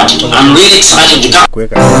been invited. I'm really excited to come.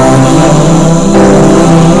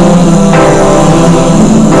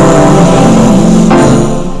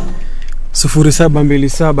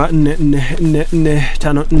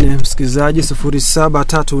 0727444454 msikilizaji,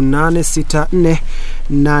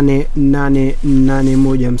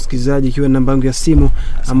 0738648881 msikilizaji, ikiwa namba yangu ya simu,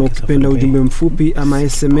 ama ukipenda ujumbe mfupi ama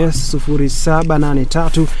SMS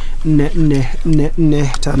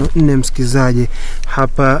 0783444454 msikilizaji,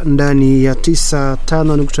 hapa ndani ya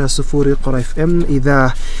 95.0 IQRA FM,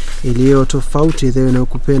 idhaa iliyo tofauti, idhaa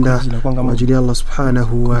inayokupenda kwa ajili ya Allah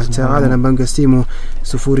subhanahu wa ta'ala. Namba yangu ya simu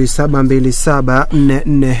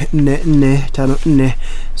 0727444454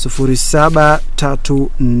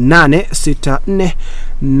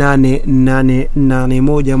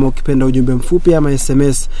 0738648881 ama ukipenda ujumbe mfupi ama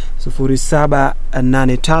SMS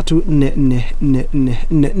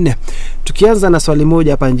 0783444444. Tukianza na swali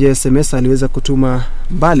moja hapa nje, SMS aliweza kutuma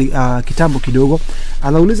mbali kitambo kidogo.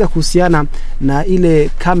 Anauliza kuhusiana na ile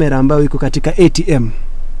kamera ambayo iko katika ATM.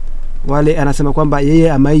 Wale anasema kwamba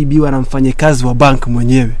yeye ameibiwa na mfanyakazi wa bank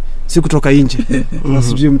mwenyewe, si kutoka nje.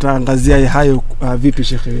 Nasijui mtaangazia hayo vipi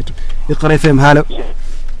shekhe wetu. IQRA FM, halo.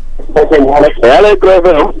 Halo IQRA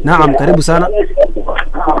FM. Naam, karibu sana.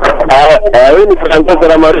 Wewe ni Franco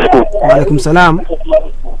Salamariko. Wa alaikum salam.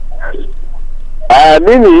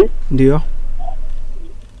 Mimi ndio.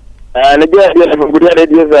 Najua ndio nafungulia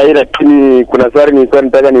radio za hii, lakini kuna swali nilikuwa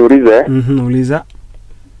nataka niulize. Uliza.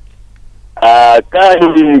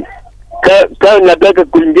 Kama nataka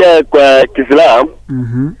kuingia kwa Kiislamu.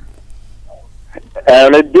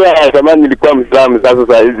 Unajua zamani nilikuwa Muislamu, sasa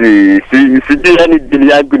saa hizi sijui yani dini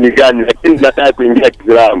yangu ni gani, lakini nataka kuingia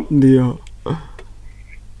Kiislamu. Ndio.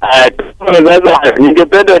 Sasa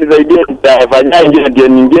ningependa nisaidie nitafanyaje ndio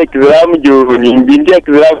niingie Kiislamu, juu niingie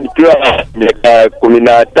Kiislamu nikiwa miaka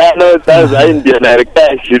 15, sasa hii ndio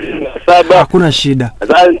naelekea 27. Hakuna shida.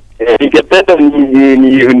 Sasa ningependa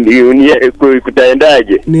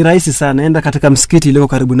kutaendaje? Ni rahisi sana, enda katika msikiti ile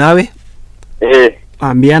karibu nawe.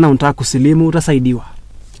 Ambiana unataka kusilimu, utasaidiwa.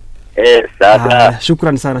 Sasa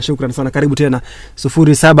shukran sana, karibu tena.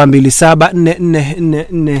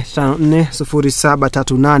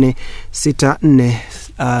 0727444454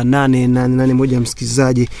 0738648881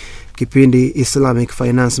 msikilizaji, kipindi Islamic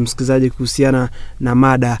Finance msikilizaji, kuhusiana na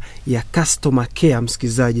mada ya customer care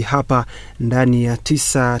msikilizaji, hapa ndani ya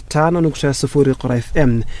 95.0 IQRA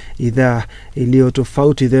FM, idhaa iliyo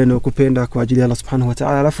tofauti, idhaa inayokupenda kwa ajili ya Allah subhanahu wa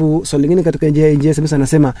ta'ala. Alafu swali lingine katika njia SMS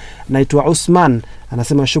anasema, naitwa Usman,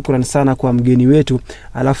 anasema shukran sana kwa mgeni wetu.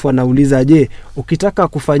 Alafu anauliza, je, ukitaka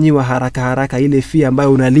kufanyiwa haraka ile fee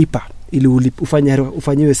ambayo unalipa ili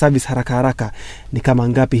ufanyiwe service haraka ni kama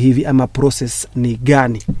ngapi hivi, ama process ni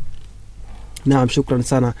gani? Naam, shukran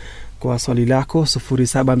sana kwa swali lako.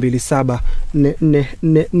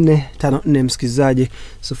 0727444454 msikilizaji,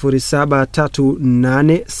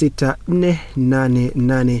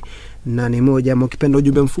 0738648881 ama ukipenda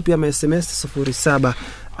ujumbe mfupi ama SMS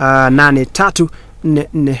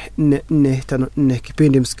 0783444454.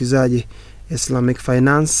 Kipindi msikilizaji Islamic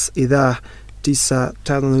Finance, idhaa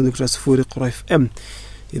 95.0 IQRA FM,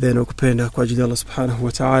 idhaa inayokupenda kwa ajili ya Allah subhanahu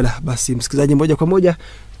wa ta'ala. Basi msikilizaji, moja kwa moja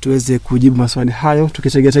tuweze kujibu maswali hayo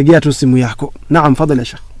tukitegea tu simu yako. Naam, fadhali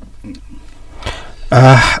Sheikh.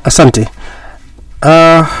 Asante.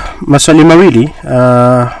 Maswali mawili,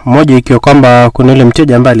 moja ikiwa kwamba kuna ile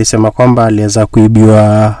mteja ambaye alisema kwamba aliweza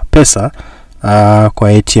kuibiwa pesa kwa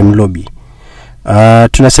ATM lobby.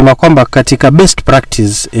 Tunasema kwamba katika best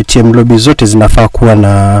practice ATM lobby zote zinafaa kuwa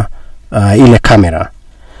na ile kamera,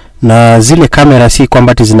 na zile kamera si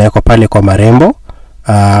kwamba zinawekwa pale kwa marembo.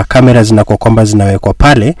 Kamera zinakuwa kwamba zinawekwa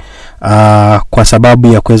pale kwa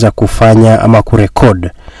sababu ya kuweza kufanya ama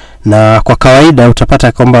kurekod. Na kwa kawaida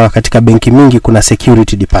utapata kwamba katika benki mingi kuna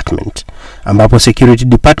security department, ambapo security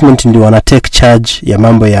department ndio wana take charge ya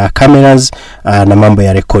mambo ya cameras na mambo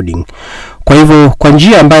ya recording. Kwa hivyo kwa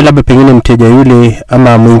njia ambayo labda pengine mteja yule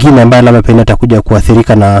ama mwingine ambaye labda pengine atakuja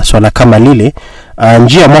kuathirika na swala kama lile,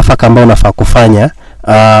 njia mwafaka ambayo unafaa kufanya,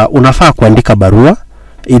 unafaa kuandika barua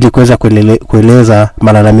ili kuweza kueleza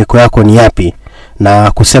malalamiko yako ni yapi,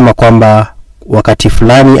 na kusema kwamba wakati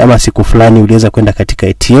fulani ama siku fulani uliweza kwenda katika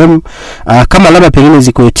ATM. Kama labda pengine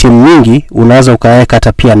ziko ATM nyingi, unaweza ukaweka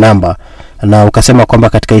hata pia namba na ukasema kwamba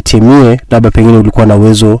katika ATM ile labda pengine ulikuwa na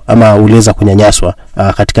uwezo ama uliweza kunyanyaswa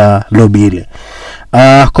katika lobby ile.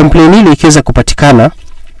 Complaint ile ikiweza kupatikana,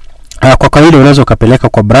 Kwa kawaida unaweza ukapeleka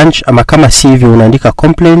kwa branch, ama kama si hivyo unaandika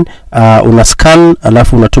complaint, una scan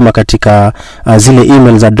alafu unatuma katika zile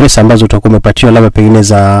emails address ambazo utakuwa umepatiwa labda pengine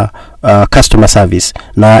za customer service,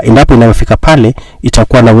 na endapo inafika pale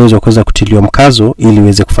itakuwa na uwezo wa kuweza kutiliwa mkazo ili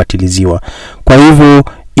iweze kufuatiliziwa. Kwa hivyo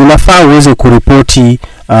inafaa uweze kuripoti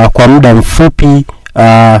kwa muda mfupi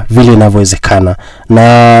vile inavyowezekana. Na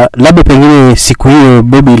labda pengine siku hiyo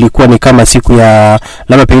baby ilikuwa ni kama siku ya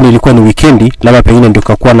labda pengine ilikuwa ni weekendi, labda pengine ndio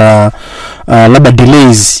kakuwa na labda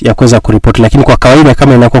delays ya kuweza kuriport, lakini kwa kawaida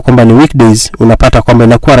kama inakuwa kwamba ni weekdays unapata kwamba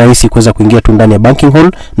inakuwa rahisi kuweza kuingia tu ndani ya banking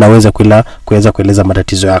hall na kuweza kueleza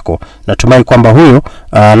matatizo yako. Natumai kwamba huyo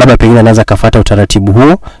labda pengine anaweza kafuata utaratibu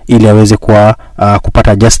huo ili aweze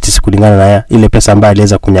kupata justice kulingana na ile pesa ambayo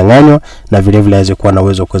aliweza kunyang'anywa, na vile vile aweze kuwa na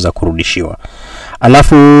uwezo kuweza kurudishiwa.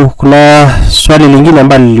 Alafu kuna swali lingine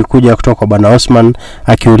ambalo lilikuja kutoka kwa Bwana Osman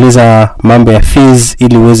akiuliza mambo ya fees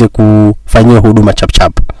ili uweze kufanyia huduma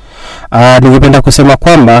chap. Ningependa kusema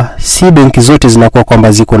kwamba si benki zote zinakuwa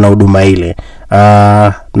kwamba ziko na huduma ile.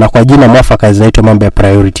 Na kwa jina mwafaka zinaitwa mambo ya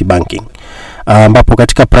priority banking. Ambapo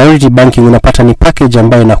katika priority banking unapata ni package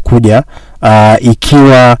ambayo inakuja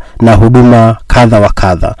ikiwa na huduma kadha wa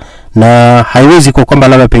kadha, na haiwezi kwa kwamba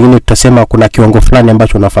labda pengine tutasema kuna kiwango fulani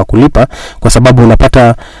ambacho unafaa kulipa, kwa sababu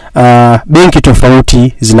unapata benki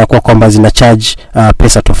tofauti zinakuwa kwamba zina charge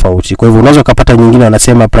pesa tofauti. Kwa hivyo unaweza kupata nyingine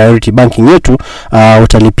wanasema priority banking yetu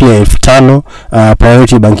utalipia 1500,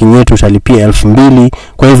 priority banking yetu utalipia 2000.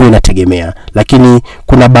 Kwa hivyo inategemea, lakini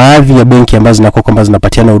kuna baadhi ya benki ambazo zinakuwa kwamba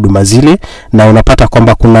zinapatiana huduma zile, na unapata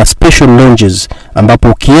kwamba kuna special lounges ambapo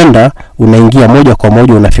ukienda unaingia moja kwa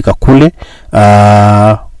moja unafika kule.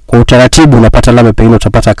 Kwa utaratibu unapata labda pengine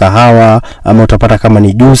utapata kahawa ama utapata kama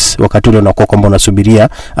ni juice, wakati ule unakuwa kwamba unasubiria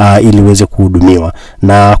ili uweze kuhudumiwa.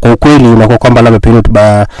 Na kwa ukweli unakuwa kwamba labda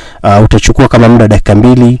pengine utachukua kama muda dakika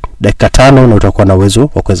 2, dakika 5 na utakuwa na uwezo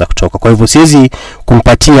wa kuweza kutoka. Kwa hivyo siwezi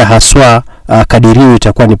kumpatia haswa kadirio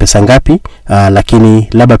itakuwa ni pesa ngapi, lakini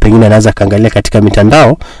labda pengine anaweza kaangalia katika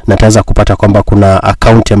mitandao na ataweza kupata kwamba kuna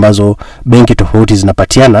account ambazo benki tofauti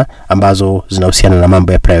zinapatiana ambazo zinahusiana na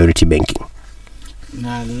mambo ya priority banking.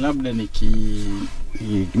 Na labda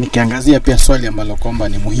nikiangazia pia swali ambalo kwamba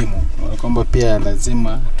ni muhimu, kwamba pia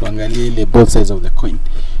lazima tuangalie ile both sides of the coin.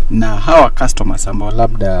 Na hawa customers ambao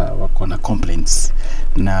labda wako na complaints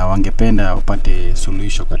na wangependa upate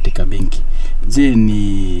suluhisho katika benki, je,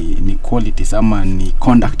 ni qualities ama ni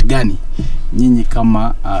conduct gani nyinyi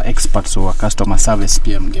kama experts wa customer service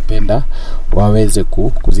pia mngependa waweze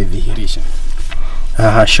kuzidhihirisha?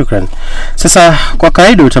 Shukran. Sasa kwa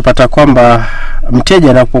kawaida utapata kwamba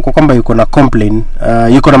mteja anapokuwa kwamba yuko na complaint,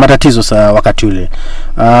 yuko na matatizo wakati ule,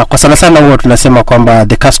 kwa sana huwa tunasema kwamba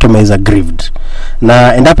the customer is aggrieved.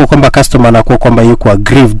 Na endapo kwamba customer anakuwa kwamba yuko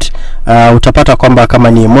aggrieved, utapata kwamba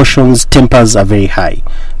kama ni emotions, tempers are very high.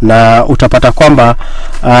 Na utapata kwamba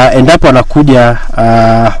endapo anakuja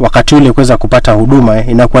wakati ule kuweza kupata huduma,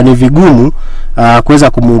 inakuwa ni vigumu kuweza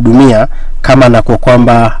kumhudumia kama anakuwa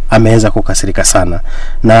kwamba ameweza kukasirika sana.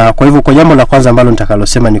 Na kwa hivyo kwa jambo la kwanza ambalo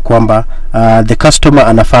nitakalosema ni kwamba the customer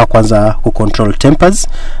anafaa kwanza kucontrol tempers,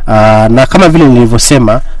 na kama vile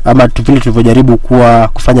nilivyosema ama vile tulivyojaribu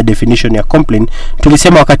kufanya definition ya complaint,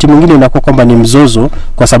 tulisema wakati mwingine inakuwa kwamba ni mzozo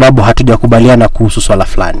kwa sababu hatujakubaliana kuhusu swala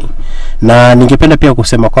fulani. Na ningependa pia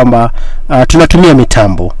kusema kwamba tunatumia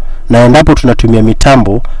mitambo, na endapo tunatumia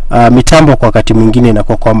mitambo kwa wakati mwingine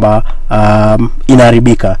inakuwa kwamba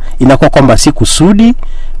inaharibika, inakuwa kwamba si kusudi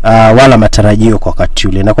wala matarajio kwa wakati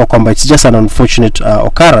ule, inakuwa kwamba it's just an unfortunate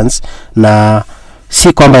occurrence na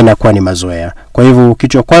si kwamba inakuwa ni mazoea. Kwa hivyo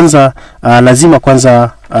kitu cha kwanza lazima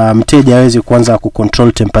kwanza mteja aweze kuanza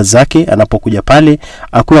kucontrol tempers zake anapokuja pale,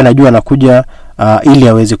 akuwe anajua anakuja ili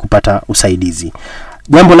aweze kupata usaidizi.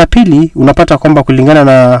 Jambo la pili, unapata kwamba kulingana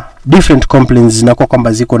na different complaints zinakuwa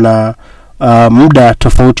kwamba ziko na muda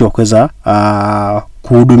tofauti wa kuweza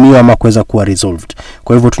kuhudumiwa ama kuweza kuwa resolved.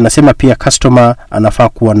 Kwa hivyo tunasema pia customer anafaa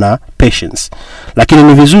kuwa na patience. Lakini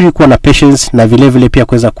ni vizuri kuwa na patience na vile vile pia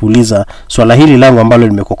kuweza kuuliza swala hili langu ambalo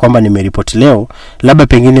limekuwa kwamba nimeripoti leo, labda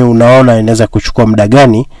pengine unaona inaweza kuchukua muda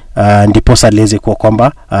gani ndipo liweze kuwa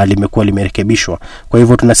kwamba limekuwa limerekebishwa. Kwa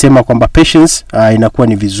hivyo tunasema kwamba patience inakuwa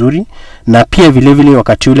ni vizuri, na pia vile vile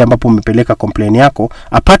wakati ule ambapo umepeleka complaint yako,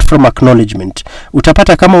 apart from acknowledgement,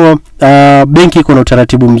 utapata kama benki iko na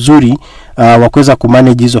utaratibu mzuri wa kuweza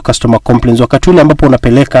kumanage hizo customer complaints. Wakati ule ambapo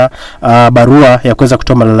unapeleka barua ya kuweza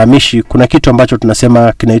kutoa malalamishi, kuna kitu ambacho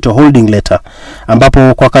tunasema kinaitwa holding letter,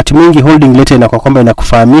 ambapo kwa wakati mwingi holding letter inakuwa kwamba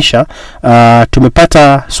inakufahamisha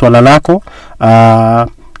tumepata swala lako,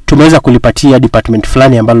 tumeweza kulipatia department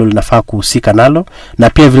fulani ambalo linafaa kuhusika nalo, na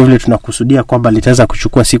pia vile vile tunakusudia kwamba litaweza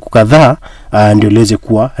kuchukua siku kadhaa ndio liweze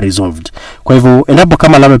kuwa resolved. Kwa hivyo endapo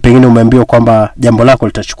kama labda pengine umeambiwa kwamba jambo lako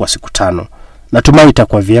litachukua siku 5, natumai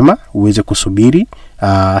itakuwa vyema uweze kusubiri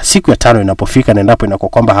siku ya 5 inapofika, na endapo inakuwa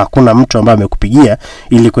kwamba hakuna mtu ambaye amekupigia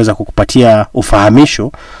ili kuweza kukupatia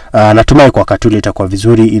ufahamisho, natumai kwa wakati ule itakuwa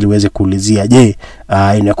vizuri ili uweze kuulizia je,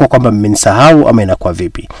 inakuwa kwamba mmenisahau ama inakuwa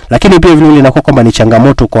vipi. Lakini pia vile inakuwa kwamba ni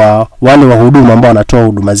changamoto kwa wale wahudumu ambao wanatoa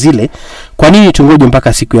huduma zile, kwa nini tungoje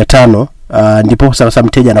mpaka siku ya 5 ndipo sasa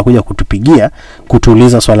mteja anakuja kutupigia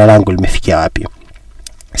kutuuliza swala langu limefikia wapi?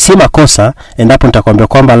 Si makosa endapo nitakwambia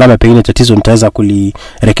kwamba labda pengine tatizo nitaweza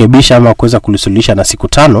kulirekebisha ama kuweza kulisuluhisha na siku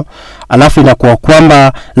 5, alafu inakuwa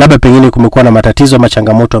kwamba labda pengine kumekuwa na matatizo ama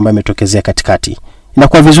changamoto ambayo imetokezea katikati.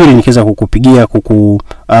 Inakuwa vizuri nikiweza kukupigia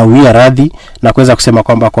kukuwia radhi na kuweza kusema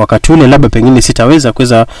kwamba kwa wakati ule labda pengine sitaweza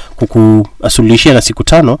kuweza kukusuluhishia na siku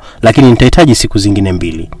 5, lakini nitahitaji siku zingine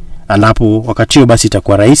 2. Anapo wakati huo basi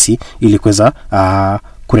itakuwa rahisi ili kuweza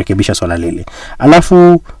kurekebisha swala lile.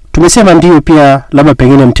 Alafu tumesema ndio pia labda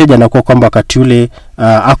pengine mteja anakuwa kwamba wakati ule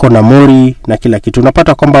ako na mori na kila kitu.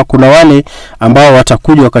 Unapata kwamba kuna wale ambao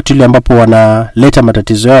watakuja wakati ule ambapo wanaleta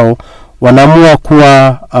matatizo yao, wanaamua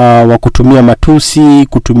kuwa wa kutumia matusi,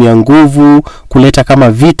 kutumia nguvu, kuleta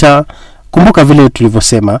kama vita. Kumbuka vile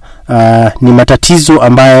tulivyosema, ni matatizo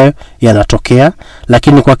ambayo yanatokea,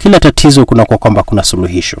 lakini kwa kila tatizo kuna kwa kwamba kuna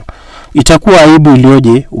suluhisho. Itakuwa aibu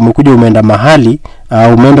ilioje umekuja umeenda mahali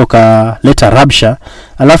umeenda kaleta rabsha,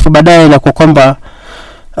 alafu baadaye inakuwa kwamba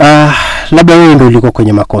labda wewe ndio ulikuwa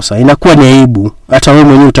kwenye makosa. Inakuwa ni aibu, hata wewe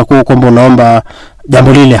mwenyewe utakuwa kwamba unaomba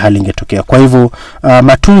jambo lile halingetokea. Kwa hivyo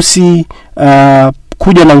matusi,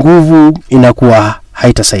 kuja na nguvu inakuwa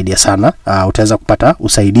haitasaidia sana. Utaweza kupata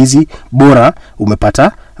usaidizi bora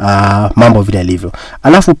umepata mambo vile yalivyo.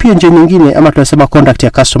 Alafu pia njia nyingine ama tunasema contact ya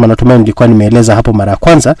customer, natumai nilikuwa nimeeleza hapo mara ya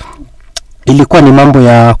kwanza, ilikuwa ni mambo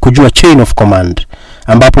ya kujua chain of command,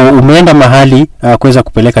 ambapo umeenda mahali kuweza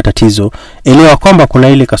kupeleka tatizo. Elewa kwamba kuna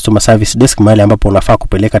ile customer service desk mahali ambapo unafaa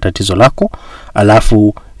kupeleka tatizo lako,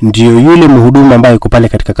 alafu ndio yule mhudumu ambaye yuko pale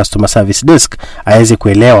katika customer service desk aweze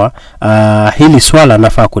kuelewa hili swala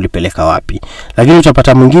nafaa kulipeleka wapi. Lakini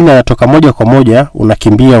utapata mwingine anatoka moja kwa moja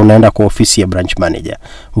unakimbia unaenda kwa ofisi ya branch manager.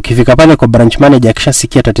 Ukifika pale kwa branch manager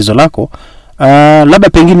akishasikia tatizo lako, labda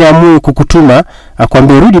pengine amue kukutuma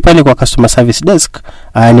akwambie rudi pale kwa customer service desk,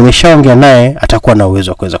 nimeshaongea naye, atakuwa na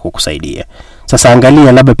uwezo wa kuweza kukusaidia. Sasa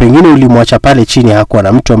angalia, labda pengine ulimwacha pale chini, hakuwa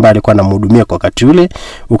na mtu ambaye alikuwa anamhudumia kwa wakati ule,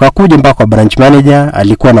 ukakuja mpaka kwa branch manager,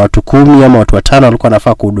 alikuwa na watu 10 ama watu 5 walikuwa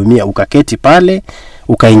nafaa kuhudumia, ukaketi pale,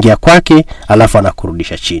 ukaingia kwake, alafu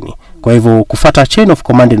anakurudisha chini. Kwa hivyo kufuata chain of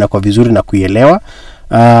command na kwa vizuri na kuielewa.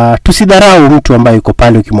 Tusidharau mtu ambaye yuko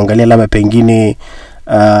pale ukimwangalia labda pengine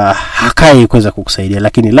hakai kuweza kukusaidia,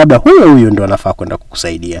 lakini labda huyo ndio anafaa kwenda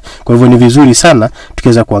kukusaidia. Kwa hivyo ni vizuri sana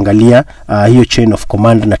tukiweza kuangalia hiyo chain of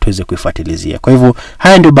command na tuweze kuifuatilizia. Kwa hivyo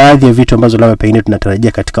haya ndio baadhi ya vitu ambazo labda pengine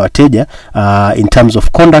tunatarajia katika wateja in terms of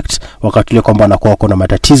conduct wakati ile kwamba wanakuwa kuna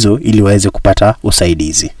matatizo ili waweze kupata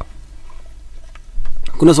usaidizi.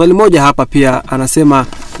 Kuna swali moja hapa pia anasema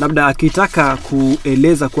labda akitaka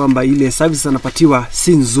kueleza kwamba ile service anapatiwa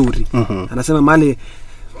si nzuri. Anasema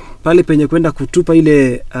pale penye kwenda kutupa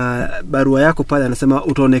ile barua yako pale, anasema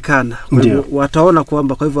utaonekana. Kwa hivyo wataona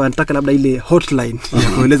kwamba, kwa hivyo anataka labda ile hotline ya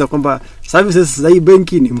kueleza kwamba services za hii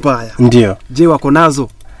benki ni mbaya. Ndio. Je, wako nazo?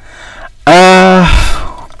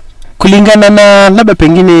 Kulingana na labda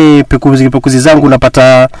pengine pekuzi zangu,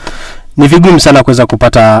 napata ni vigumu sana kuweza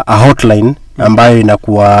kupata a hotline ambayo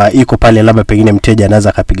inakuwa iko pale, labda pengine mteja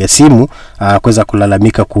anaweza kapiga simu kuweza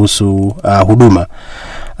kulalamika kuhusu huduma.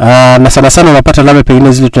 Na sana sana unapata labda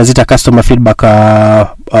pengine zile tunazita customer feedback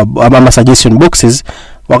ama suggestion boxes.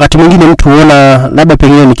 Wakati mwingine mtu huona labda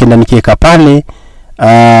pengine nikienda nikiweka pale,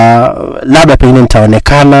 labda pengine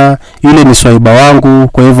nitaonekana yule ni swaiba wangu,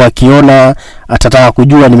 kwa hivyo akiona atataka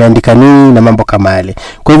kujua nimeandika nini na mambo kama yale.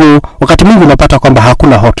 Kwa hivyo wakati mwingi unapata kwamba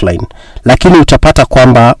hakuna hotline, lakini utapata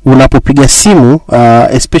kwamba unapopiga simu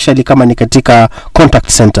especially kama ni katika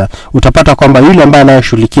contact center, utapata kwamba yule ambaye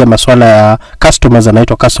anayeshughulikia masuala ya customers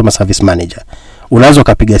anaitwa customer service manager. Unaweza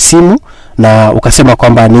ukapiga simu na ukasema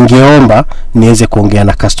kwamba ningeomba niweze kuongea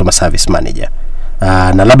na customer service manager.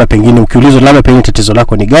 Na labda pengine ukiulizwa labda pengine tatizo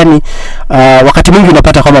lako ni gani, wakati mwingi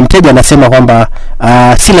unapata kwamba mteja anasema kwamba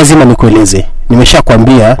si lazima nikueleze,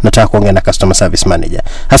 nimeshakwambia nataka kuongea na customer service manager.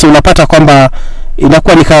 Sasa unapata kwamba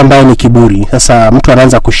inakuwa ni kama ambaye ni kiburi. Sasa mtu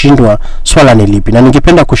anaanza kushindwa swala ni lipi. Na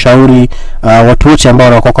ningependa kushauri watu wote ambao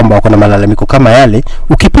wanakuwa kwamba wako na malalamiko kama yale,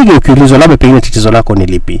 ukipiga ukiulizwa labda pengine tatizo lako ni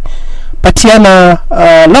lipi, patiana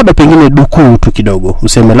labda pengine dukuu tu kidogo.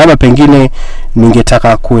 Useme labda pengine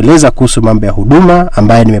ningetaka kueleza kuhusu mambo ya huduma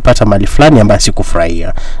ambaye nimepata mali fulani ambaye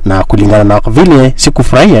sikufurahia, na kulingana na vile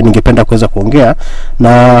sikufurahia ningependa kuweza kuongea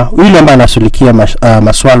na yule ambaye anashughulikia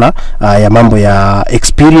masuala ya mambo ya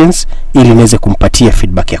experience ili niweze kumpatia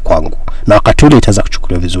feedback ya kwangu, na wakati ule itaweza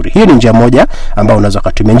kuchukuliwa vizuri. Hiyo ni njia moja ambayo unaweza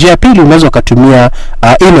kutumia. Njia ya pili, unaweza kutumia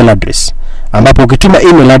email address, ambapo ukituma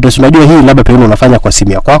email address, unajua hii labda pengine unafanya kwa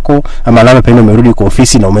simu ya kwako, ama labda pengine umerudi kwa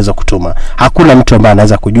ofisi na umeweza kutuma. Hakuna mtu ambaye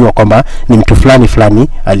anaweza kujua kwamba ni mtu fulani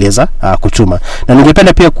aliweza kutuma. Na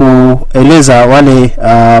ningependa pia kueleza wale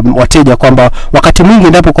wateja kwamba wakati mwingi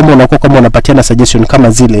ndipo kwamba unakuwa kama unapatiana suggestion kama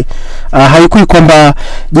zile, haikui kwamba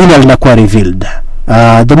jina linakuwa revealed.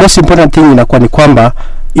 The most important thing inakuwa ni kwamba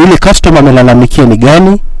ile customer amelalamikia ni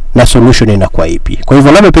gani na solution inakuwa ipi. Kwa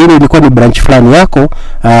hivyo labda pengine ilikuwa ni branch fulani yako,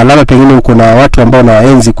 labda pengine uko na watu ambao na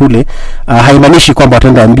waenzi kule, haimaanishi kwamba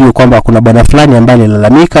wataenda ambio kwamba kuna bwana fulani ambaye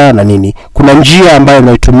alilalamika na nini. Kuna njia ambayo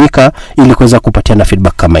inayotumika ili kuweza kupatiana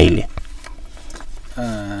feedback kama ile.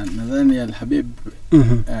 Nadhani Al-Habib,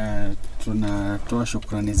 tunatoa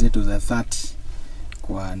shukrani zetu za dhati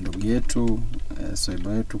kwa ndugu yetu Soiba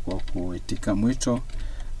wetu kwa kuitika mwito.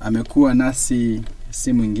 Amekuwa nasi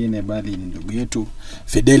si mwingine bali ni ndugu yetu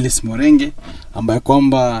Fidelis Morenge, ambaye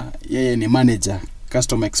kwamba yeye ni manager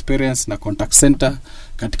customer experience na contact center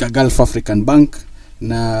katika Gulf African Bank,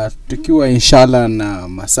 na tukiwa inshallah na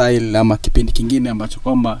masail ama kipindi kingine ambacho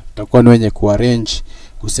kwamba tutakuwa ni wenye kuarrange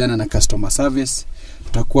kuhusiana na customer service,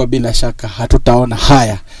 tutakuwa bila shaka hatutaona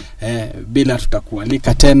haya bila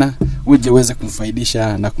tutakualika tena uje uweze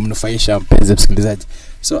kumfaidisha na kumnufaisha mpenzi msikilizaji.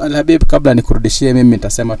 So Al-Habib, kabla nikurudishie, mimi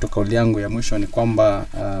nitasema tu kauli yangu ya mwisho ni kwamba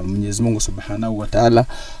Mwenyezi Mungu Subhanahu wa Ta'ala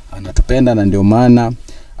anatupenda, na ndio maana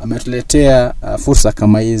ametuletea fursa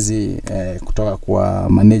kama hizi kutoka kwa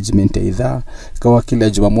management ya idhaa. Kwa kila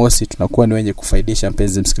Jumamosi tunakuwa ni wenye kufaidisha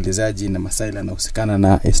mpenzi msikilizaji na masaila yanayohusikana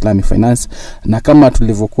na Islamic finance, na kama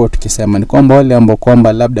tulivyokuwa tukisema ni kwamba wale ambao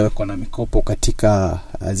kwamba labda wako na mikopo katika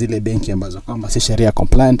zile benki ambazo kwamba si sharia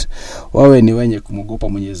compliant, wawe ni wenye kumogopa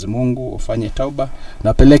Mwenyezi Mungu, ufanye tauba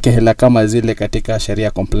na peleke hela kama zile katika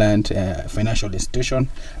sharia compliant financial institution.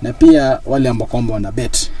 Na pia wale ambao kwamba wana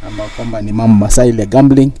bet, ambao kwamba ni mambo masaili ya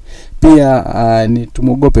gambling, pia ni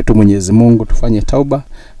tumogope tu Mwenyezi Mungu, tufanye tauba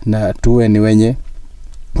na tuwe ni wenye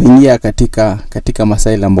kuingia katika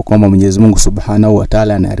masaila ambayo kwamba Mwenyezi Mungu Subhanahu wa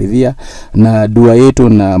Ta'ala anaridhia. Na dua yetu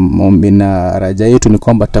na maombi na raja yetu ni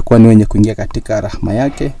kwamba tutakuwa ni wenye kuingia katika rahma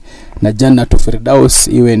yake, na Jannatu Firdaus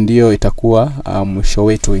iwe ndio itakuwa mwisho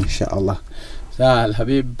wetu inshallah. Sawa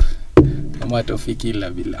Al-Habib, kama tawfiki ila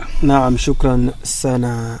billah. Naam, shukran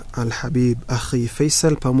sana Al-Habib akhi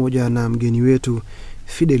Faisal pamoja na mgeni wetu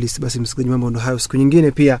Fidelis. Basi msikilizaji, mambo ndo hayo. Siku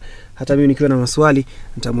nyingine pia hata mimi nikiwa na maswali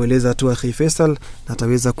nitamueleza tu akhi Faisal na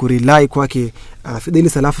ataweza kurely kwake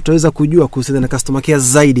Fidelis, alafu tutaweza kujua kuhusiana na customer care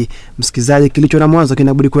zaidi. Msikilizaji, kilicho na mwanzo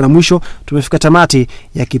kinabudi kuwa na mwisho. Tumefika tamati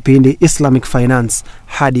ya kipindi Islamic Finance.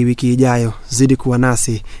 Hadi wiki ijayo, zidi kuwa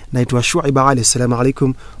nasi. Naitwa Shuaiba Ali. Assalamu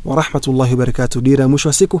alaikum wa rahmatullahi wa barakatuh. Dira mwisho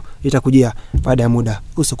wa siku itakujia baada ya muda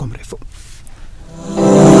usio mrefu.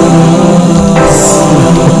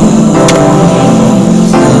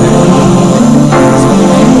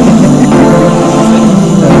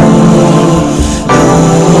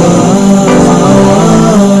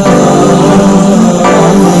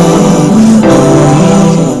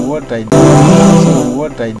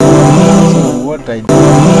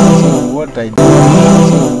 What I